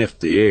and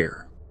sniffed the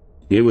air.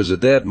 It was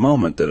at that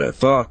moment that I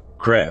thought,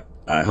 crap,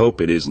 I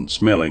hope it isn't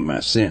smelling my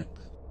scent.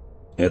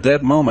 At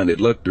that moment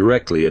it looked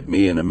directly at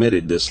me and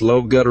emitted this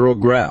low guttural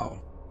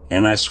growl,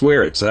 and I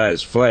swear its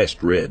eyes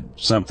flashed red,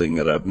 something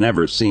that I've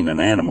never seen an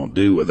animal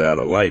do without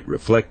a light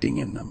reflecting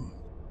in them.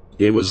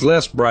 It was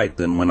less bright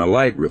than when a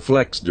light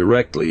reflects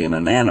directly in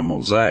an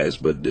animal's eyes,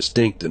 but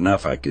distinct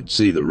enough I could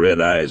see the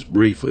red eyes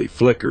briefly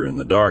flicker in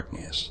the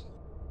darkness.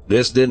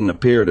 This didn't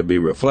appear to be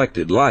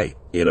reflected light.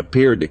 It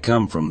appeared to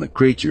come from the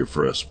creature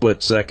for a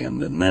split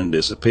second and then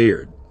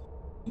disappeared.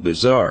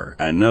 Bizarre,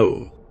 I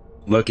know.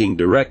 Looking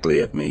directly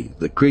at me,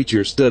 the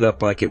creature stood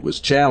up like it was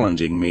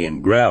challenging me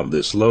and growled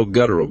this low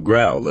guttural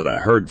growl that I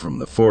heard from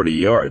the 40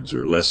 yards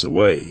or less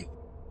away.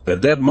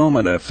 At that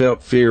moment I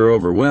felt fear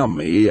overwhelm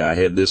me. I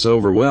had this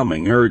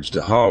overwhelming urge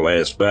to haul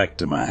ass back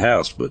to my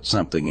house, but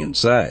something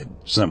inside,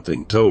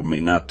 something told me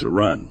not to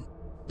run.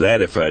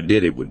 That if I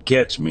did it would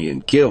catch me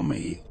and kill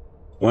me.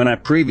 When I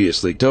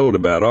previously told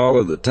about all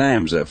of the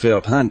times I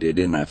felt hunted,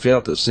 and I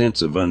felt a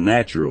sense of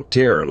unnatural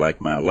terror like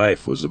my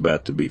life was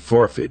about to be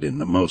forfeit in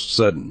the most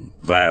sudden,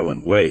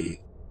 violent way.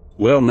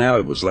 Well, now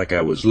it was like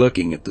I was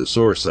looking at the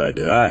source eye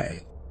to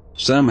eye.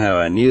 Somehow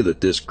I knew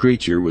that this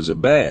creature was a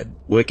bad,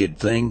 wicked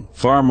thing,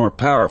 far more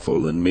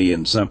powerful than me,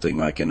 and something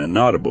like an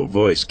inaudible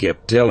voice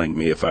kept telling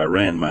me if I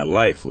ran my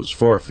life was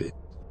forfeit.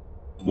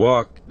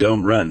 Walk,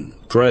 don't run,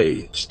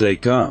 pray, stay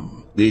calm.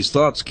 These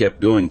thoughts kept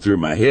going through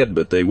my head,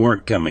 but they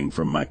weren't coming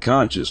from my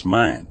conscious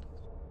mind.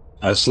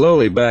 I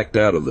slowly backed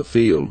out of the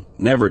field,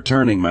 never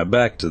turning my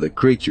back to the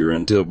creature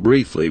until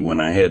briefly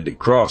when I had to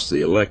cross the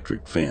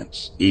electric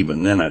fence.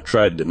 Even then I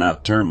tried to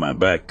not turn my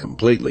back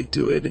completely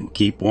to it and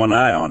keep one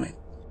eye on it.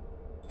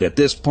 At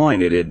this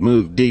point it had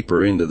moved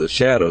deeper into the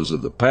shadows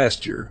of the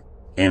pasture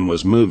and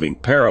was moving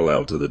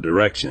parallel to the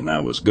direction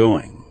I was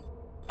going.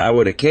 I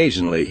would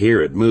occasionally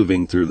hear it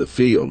moving through the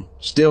field,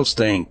 still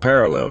staying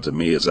parallel to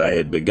me as I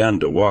had begun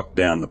to walk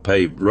down the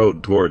paved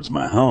road towards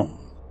my home.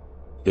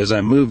 As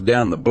I moved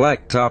down the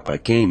blacktop, I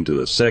came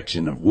to a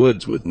section of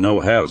woods with no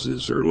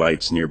houses or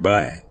lights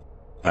nearby.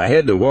 I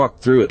had to walk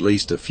through at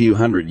least a few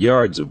hundred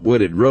yards of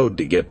wooded road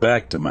to get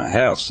back to my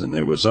house, and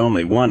there was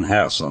only one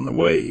house on the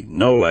way,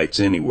 no lights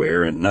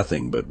anywhere, and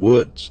nothing but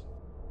woods.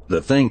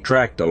 The thing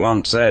tracked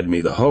alongside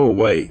me the whole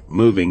way,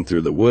 moving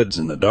through the woods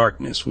in the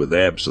darkness with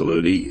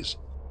absolute ease.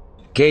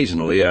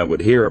 Occasionally I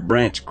would hear a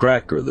branch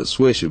crack or the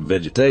swish of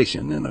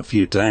vegetation, and a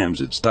few times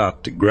it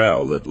stopped to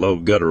growl that low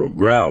guttural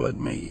growl at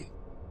me.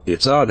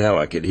 It's odd how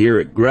I could hear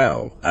it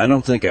growl. I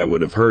don't think I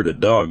would have heard a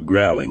dog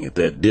growling at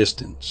that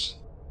distance.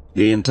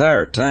 The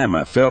entire time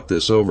I felt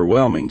this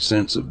overwhelming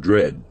sense of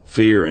dread,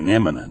 fear, and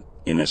imminent,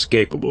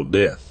 inescapable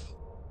death.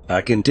 I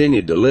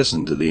continued to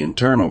listen to the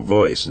internal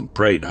voice and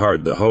prayed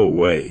hard the whole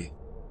way.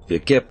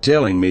 It kept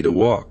telling me to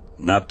walk,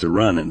 not to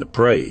run, and to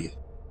pray.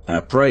 I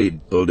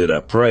prayed, oh did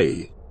I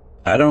pray.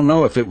 I don't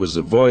know if it was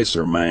the voice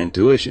or my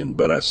intuition,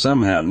 but I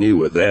somehow knew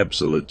with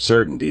absolute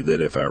certainty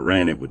that if I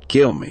ran it would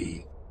kill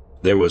me.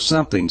 There was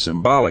something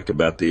symbolic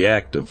about the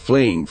act of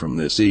fleeing from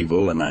this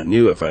evil, and I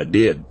knew if I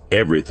did,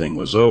 everything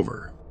was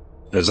over.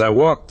 As I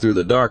walked through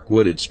the dark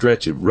wooded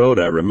stretch of road,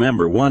 I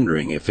remember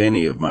wondering if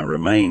any of my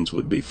remains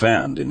would be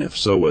found, and if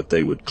so, what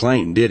they would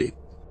claim did it.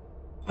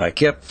 I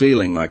kept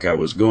feeling like I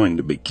was going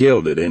to be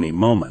killed at any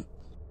moment.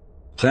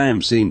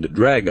 Time seemed to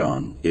drag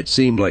on. It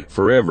seemed like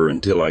forever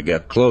until I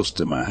got close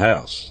to my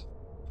house.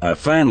 I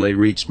finally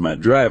reached my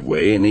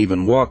driveway and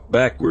even walked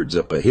backwards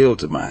up a hill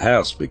to my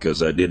house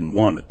because I didn't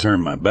want to turn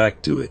my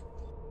back to it.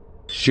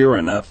 Sure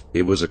enough,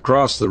 it was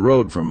across the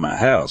road from my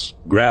house,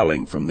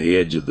 growling from the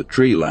edge of the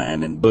tree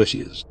line and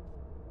bushes.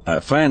 I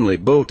finally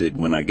bolted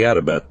when I got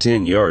about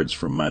 10 yards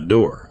from my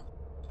door.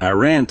 I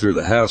ran through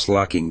the house,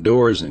 locking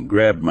doors, and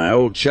grabbed my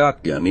old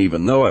shotgun,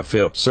 even though I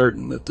felt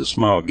certain that the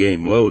small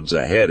game loads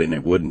I had in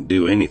it wouldn't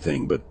do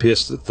anything but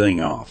piss the thing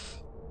off.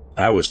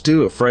 I was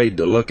too afraid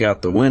to look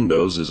out the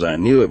windows, as I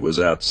knew it was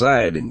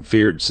outside and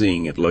feared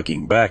seeing it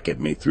looking back at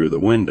me through the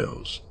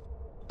windows.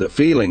 The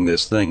feeling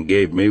this thing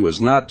gave me was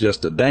not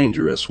just a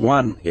dangerous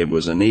one, it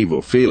was an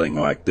evil feeling,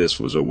 like this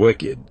was a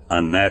wicked,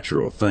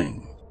 unnatural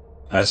thing.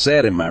 I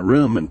sat in my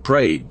room and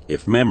prayed,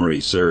 if memory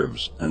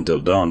serves, until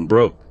dawn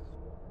broke.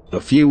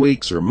 A few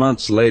weeks or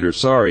months later,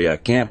 sorry I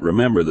can't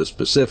remember the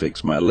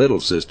specifics, my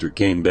little sister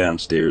came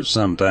downstairs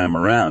sometime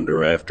around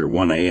or after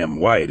 1 a.m.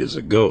 white as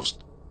a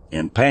ghost,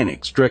 and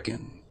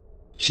panic-stricken.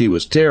 She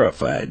was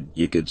terrified,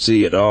 you could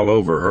see it all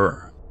over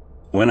her.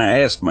 When I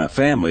asked my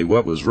family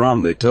what was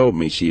wrong, they told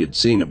me she had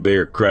seen a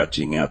bear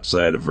crouching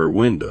outside of her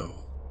window.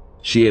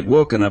 She had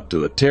woken up to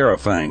the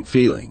terrifying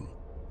feeling,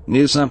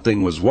 knew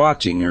something was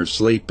watching her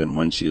sleep, and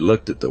when she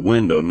looked at the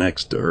window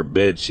next to her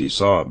bed, she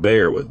saw a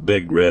bear with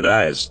big red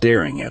eyes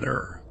staring at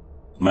her.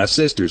 My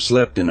sister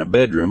slept in a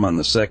bedroom on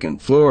the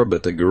second floor,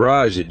 but the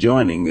garage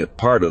adjoining that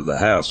part of the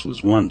house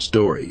was 1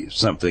 story.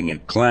 Something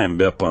had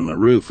climbed up on the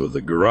roof of the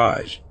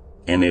garage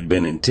and had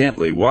been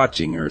intently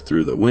watching her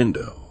through the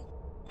window.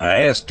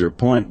 I asked her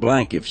point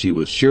blank if she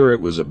was sure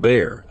it was a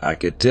bear. I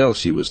could tell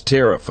she was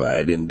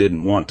terrified and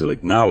didn't want to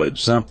acknowledge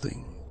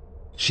something.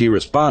 She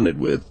responded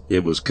with,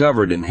 it was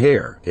covered in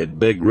hair, had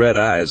big red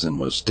eyes, and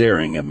was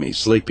staring at me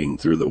sleeping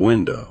through the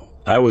window.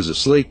 I was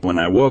asleep when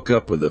I woke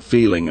up with a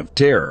feeling of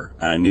terror.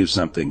 I knew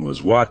something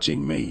was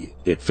watching me.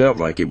 It felt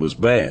like it was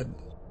bad.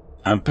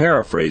 I'm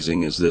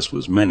paraphrasing, as this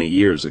was many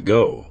years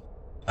ago.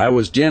 I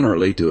was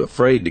generally too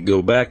afraid to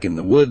go back in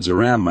the woods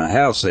around my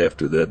house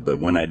after that, but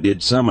when I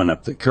did summon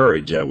up the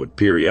courage, I would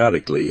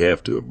periodically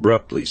have to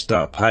abruptly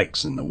stop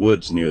hikes in the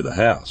woods near the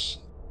house.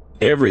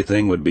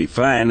 Everything would be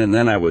fine, and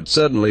then I would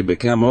suddenly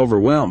become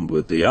overwhelmed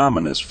with the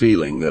ominous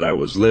feeling that I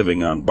was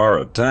living on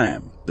borrowed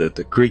time, that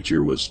the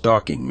creature was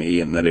stalking me,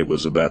 and that it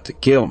was about to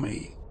kill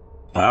me.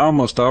 I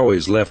almost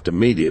always left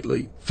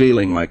immediately,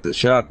 feeling like the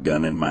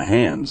shotgun in my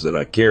hands that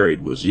I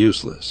carried was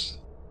useless.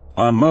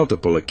 On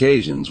multiple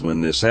occasions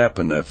when this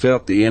happened, I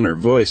felt the inner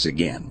voice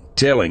again,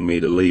 telling me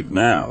to leave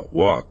now,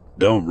 walk,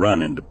 don't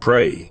run, and to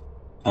pray.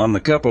 On the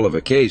couple of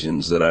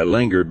occasions that I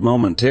lingered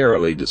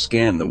momentarily to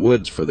scan the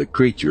woods for the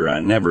creature, I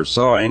never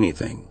saw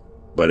anything,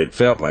 but it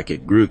felt like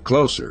it grew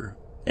closer,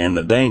 and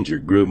the danger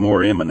grew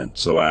more imminent,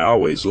 so I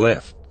always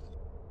left.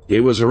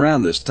 It was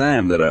around this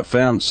time that I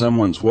found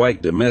someone's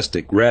white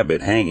domestic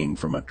rabbit hanging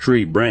from a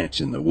tree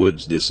branch in the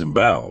woods,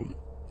 disemboweled,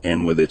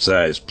 and with its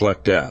eyes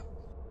plucked out.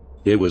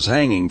 It was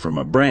hanging from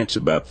a branch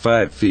about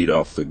 5 feet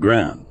off the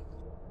ground.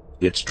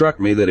 It struck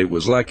me that it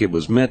was like it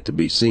was meant to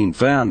be seen,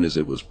 found, as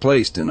it was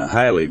placed in a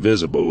highly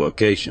visible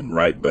location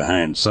right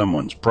behind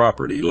someone's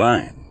property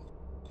line.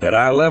 At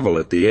eye level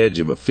at the edge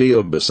of a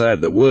field beside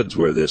the woods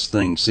where this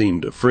thing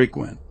seemed to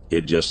frequent,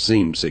 it just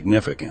seemed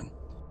significant.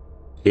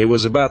 It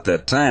was about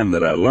that time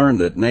that I learned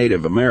that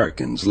Native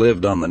Americans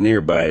lived on the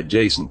nearby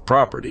adjacent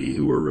property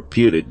who were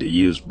reputed to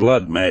use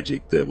blood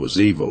magic that was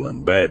evil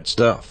and bad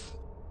stuff.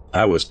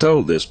 I was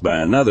told this by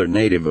another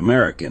Native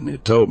American who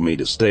told me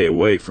to stay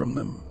away from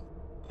them.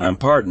 I'm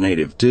part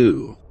Native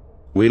too.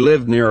 We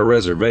lived near a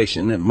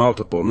reservation, and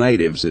multiple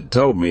natives had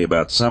told me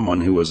about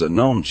someone who was a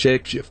known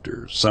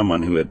shapeshifter,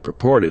 someone who had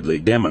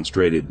purportedly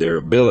demonstrated their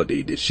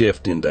ability to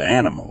shift into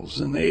animals,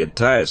 and they had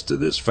ties to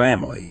this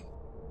family.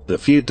 The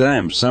few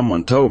times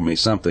someone told me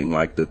something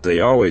like that, they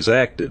always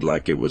acted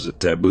like it was a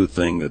taboo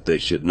thing that they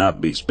should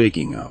not be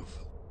speaking of.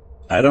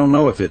 I don't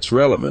know if it's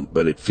relevant,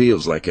 but it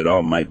feels like it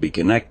all might be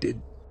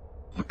connected.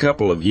 A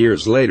couple of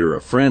years later,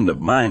 a friend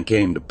of mine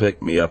came to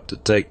pick me up to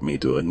take me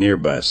to a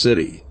nearby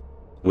city.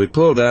 We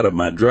pulled out of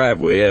my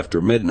driveway after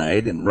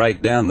midnight, and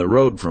right down the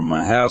road from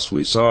my house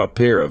we saw a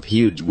pair of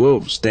huge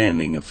wolves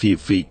standing a few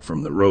feet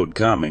from the road,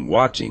 calming,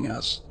 watching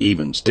us,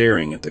 even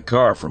staring at the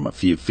car from a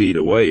few feet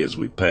away as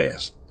we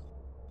passed.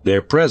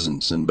 Their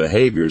presence and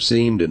behavior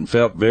seemed and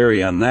felt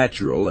very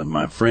unnatural, and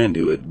my friend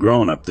who had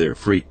grown up there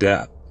freaked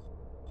out.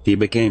 He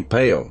became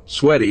pale,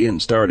 sweaty,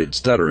 and started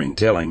stuttering,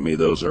 telling me,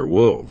 "Those are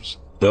wolves.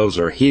 Those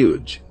are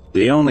huge.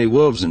 The only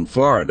wolves in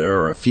Florida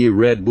are a few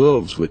red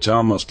wolves which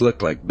almost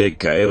look like big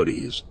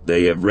coyotes.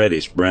 They have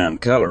reddish-brown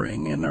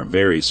coloring and are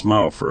very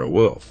small for a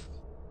wolf."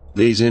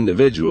 These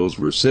individuals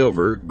were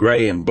silver,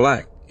 gray, and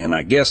black, and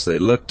I guess they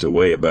looked to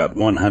weigh about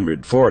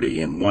 140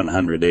 and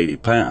 180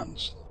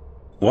 pounds.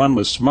 One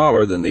was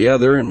smaller than the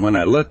other, and when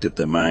I looked at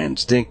them I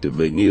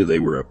instinctively knew they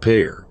were a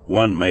pair,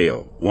 one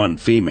male, one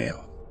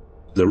female.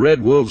 The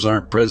red wolves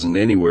aren't present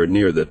anywhere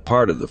near that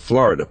part of the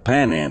Florida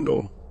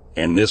Panhandle,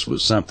 and this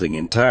was something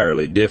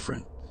entirely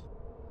different.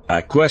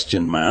 I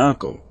questioned my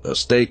uncle, a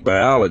state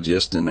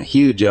biologist and a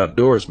huge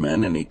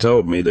outdoorsman, and he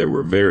told me there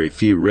were very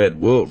few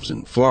red wolves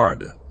in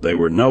Florida. They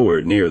were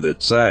nowhere near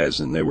that size,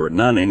 and there were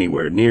none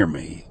anywhere near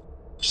me.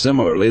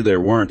 Similarly,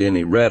 there weren't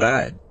any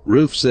red-eyed,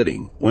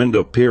 roof-sitting,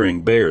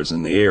 window-peering bears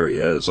in the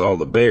area, as all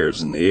the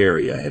bears in the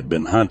area had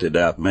been hunted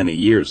out many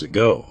years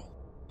ago.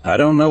 I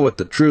don't know what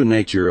the true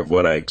nature of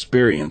what I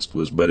experienced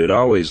was, but it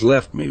always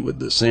left me with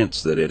the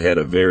sense that it had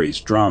a very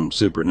strong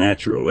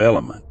supernatural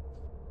element.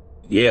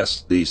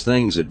 Yes, these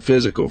things had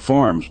physical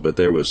forms, but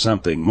there was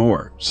something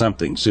more,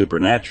 something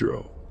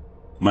supernatural.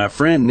 My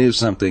friend knew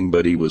something,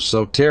 but he was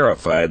so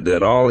terrified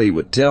that all he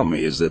would tell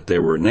me is that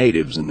there were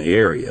natives in the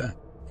area,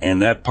 and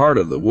that part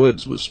of the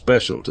woods was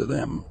special to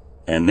them,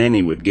 and then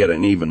he would get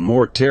an even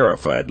more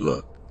terrified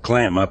look,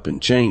 clam up,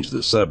 and change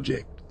the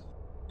subject.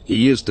 He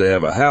used to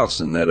have a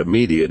house in that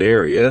immediate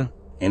area,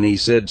 and he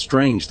said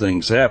strange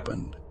things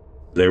happened.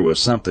 There was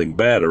something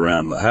bad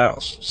around the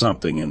house,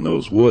 something in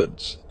those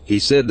woods. He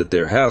said that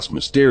their house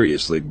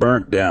mysteriously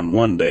burnt down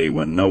one day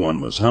when no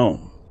one was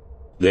home.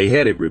 They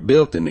had it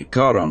rebuilt, and it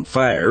caught on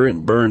fire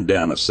and burned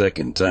down a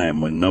second time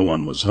when no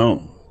one was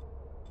home.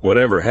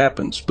 Whatever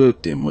happened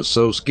spooked him, was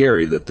so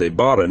scary that they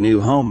bought a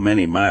new home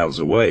many miles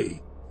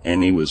away,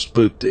 and he was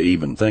spooked to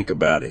even think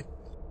about it.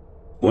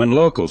 When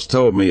locals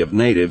told me of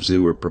natives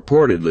who were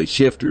purportedly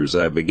shifters,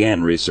 I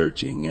began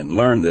researching and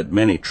learned that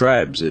many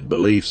tribes had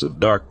beliefs of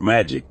dark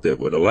magic that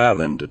would allow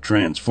them to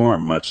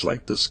transform, much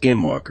like the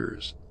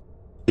skinwalkers.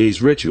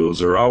 These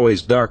rituals are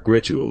always dark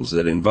rituals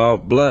that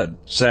involve blood,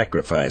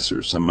 sacrifice,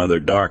 or some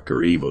other dark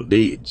or evil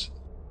deeds.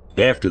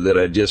 After that,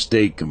 I just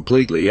stayed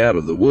completely out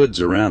of the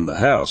woods around the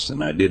house,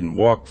 and I didn't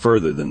walk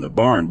further than the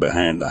barn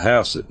behind the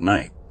house at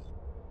night.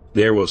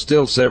 There were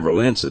still several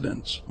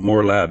incidents,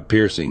 more loud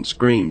piercing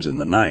screams in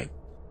the night.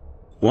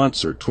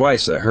 Once or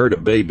twice I heard a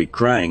baby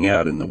crying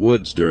out in the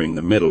woods during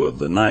the middle of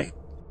the night.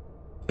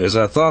 As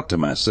I thought to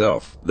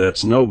myself,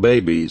 "That's no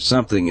baby,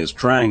 something is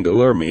trying to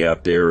lure me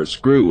out there or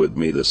screw with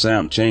me," the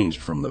sound changed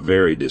from the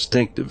very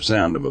distinctive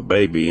sound of a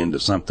baby into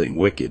something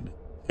wicked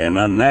and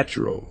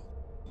unnatural,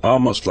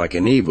 almost like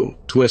an evil,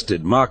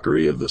 twisted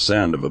mockery of the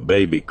sound of a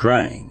baby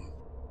crying.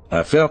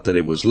 I felt that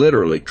it was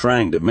literally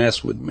trying to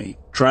mess with me,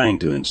 trying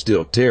to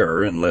instill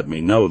terror and let me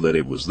know that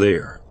it was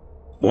there.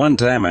 One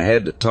time I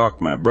had to talk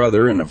my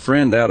brother and a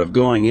friend out of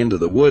going into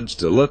the woods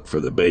to look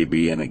for the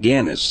baby, and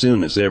again, as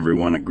soon as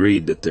everyone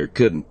agreed that there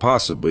couldn't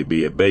possibly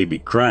be a baby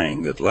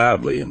crying that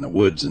loudly in the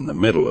woods in the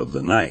middle of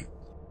the night,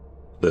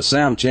 the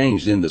sound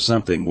changed into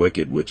something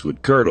wicked which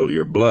would curdle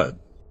your blood.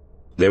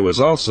 There was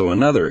also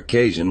another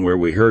occasion where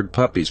we heard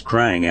puppies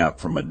crying out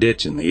from a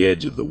ditch in the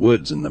edge of the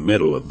woods in the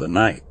middle of the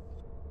night.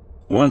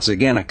 Once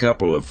again, a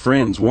couple of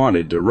friends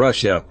wanted to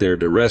rush out there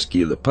to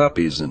rescue the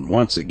puppies, and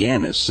once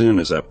again, as soon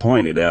as I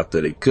pointed out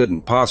that it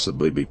couldn't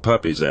possibly be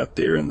puppies out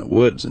there in the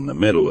woods in the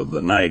middle of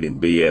the night in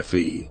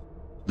BFE,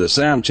 the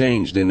sound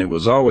changed, and it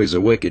was always a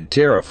wicked,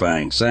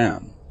 terrifying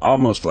sound,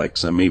 almost like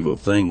some evil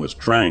thing was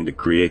trying to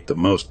create the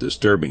most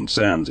disturbing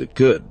sounds it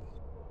could.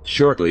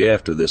 Shortly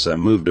after this, I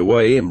moved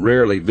away and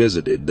rarely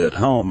visited that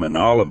home, and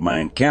all of my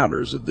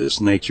encounters of this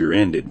nature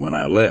ended when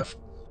I left.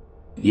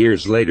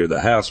 Years later, the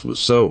house was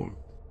sold.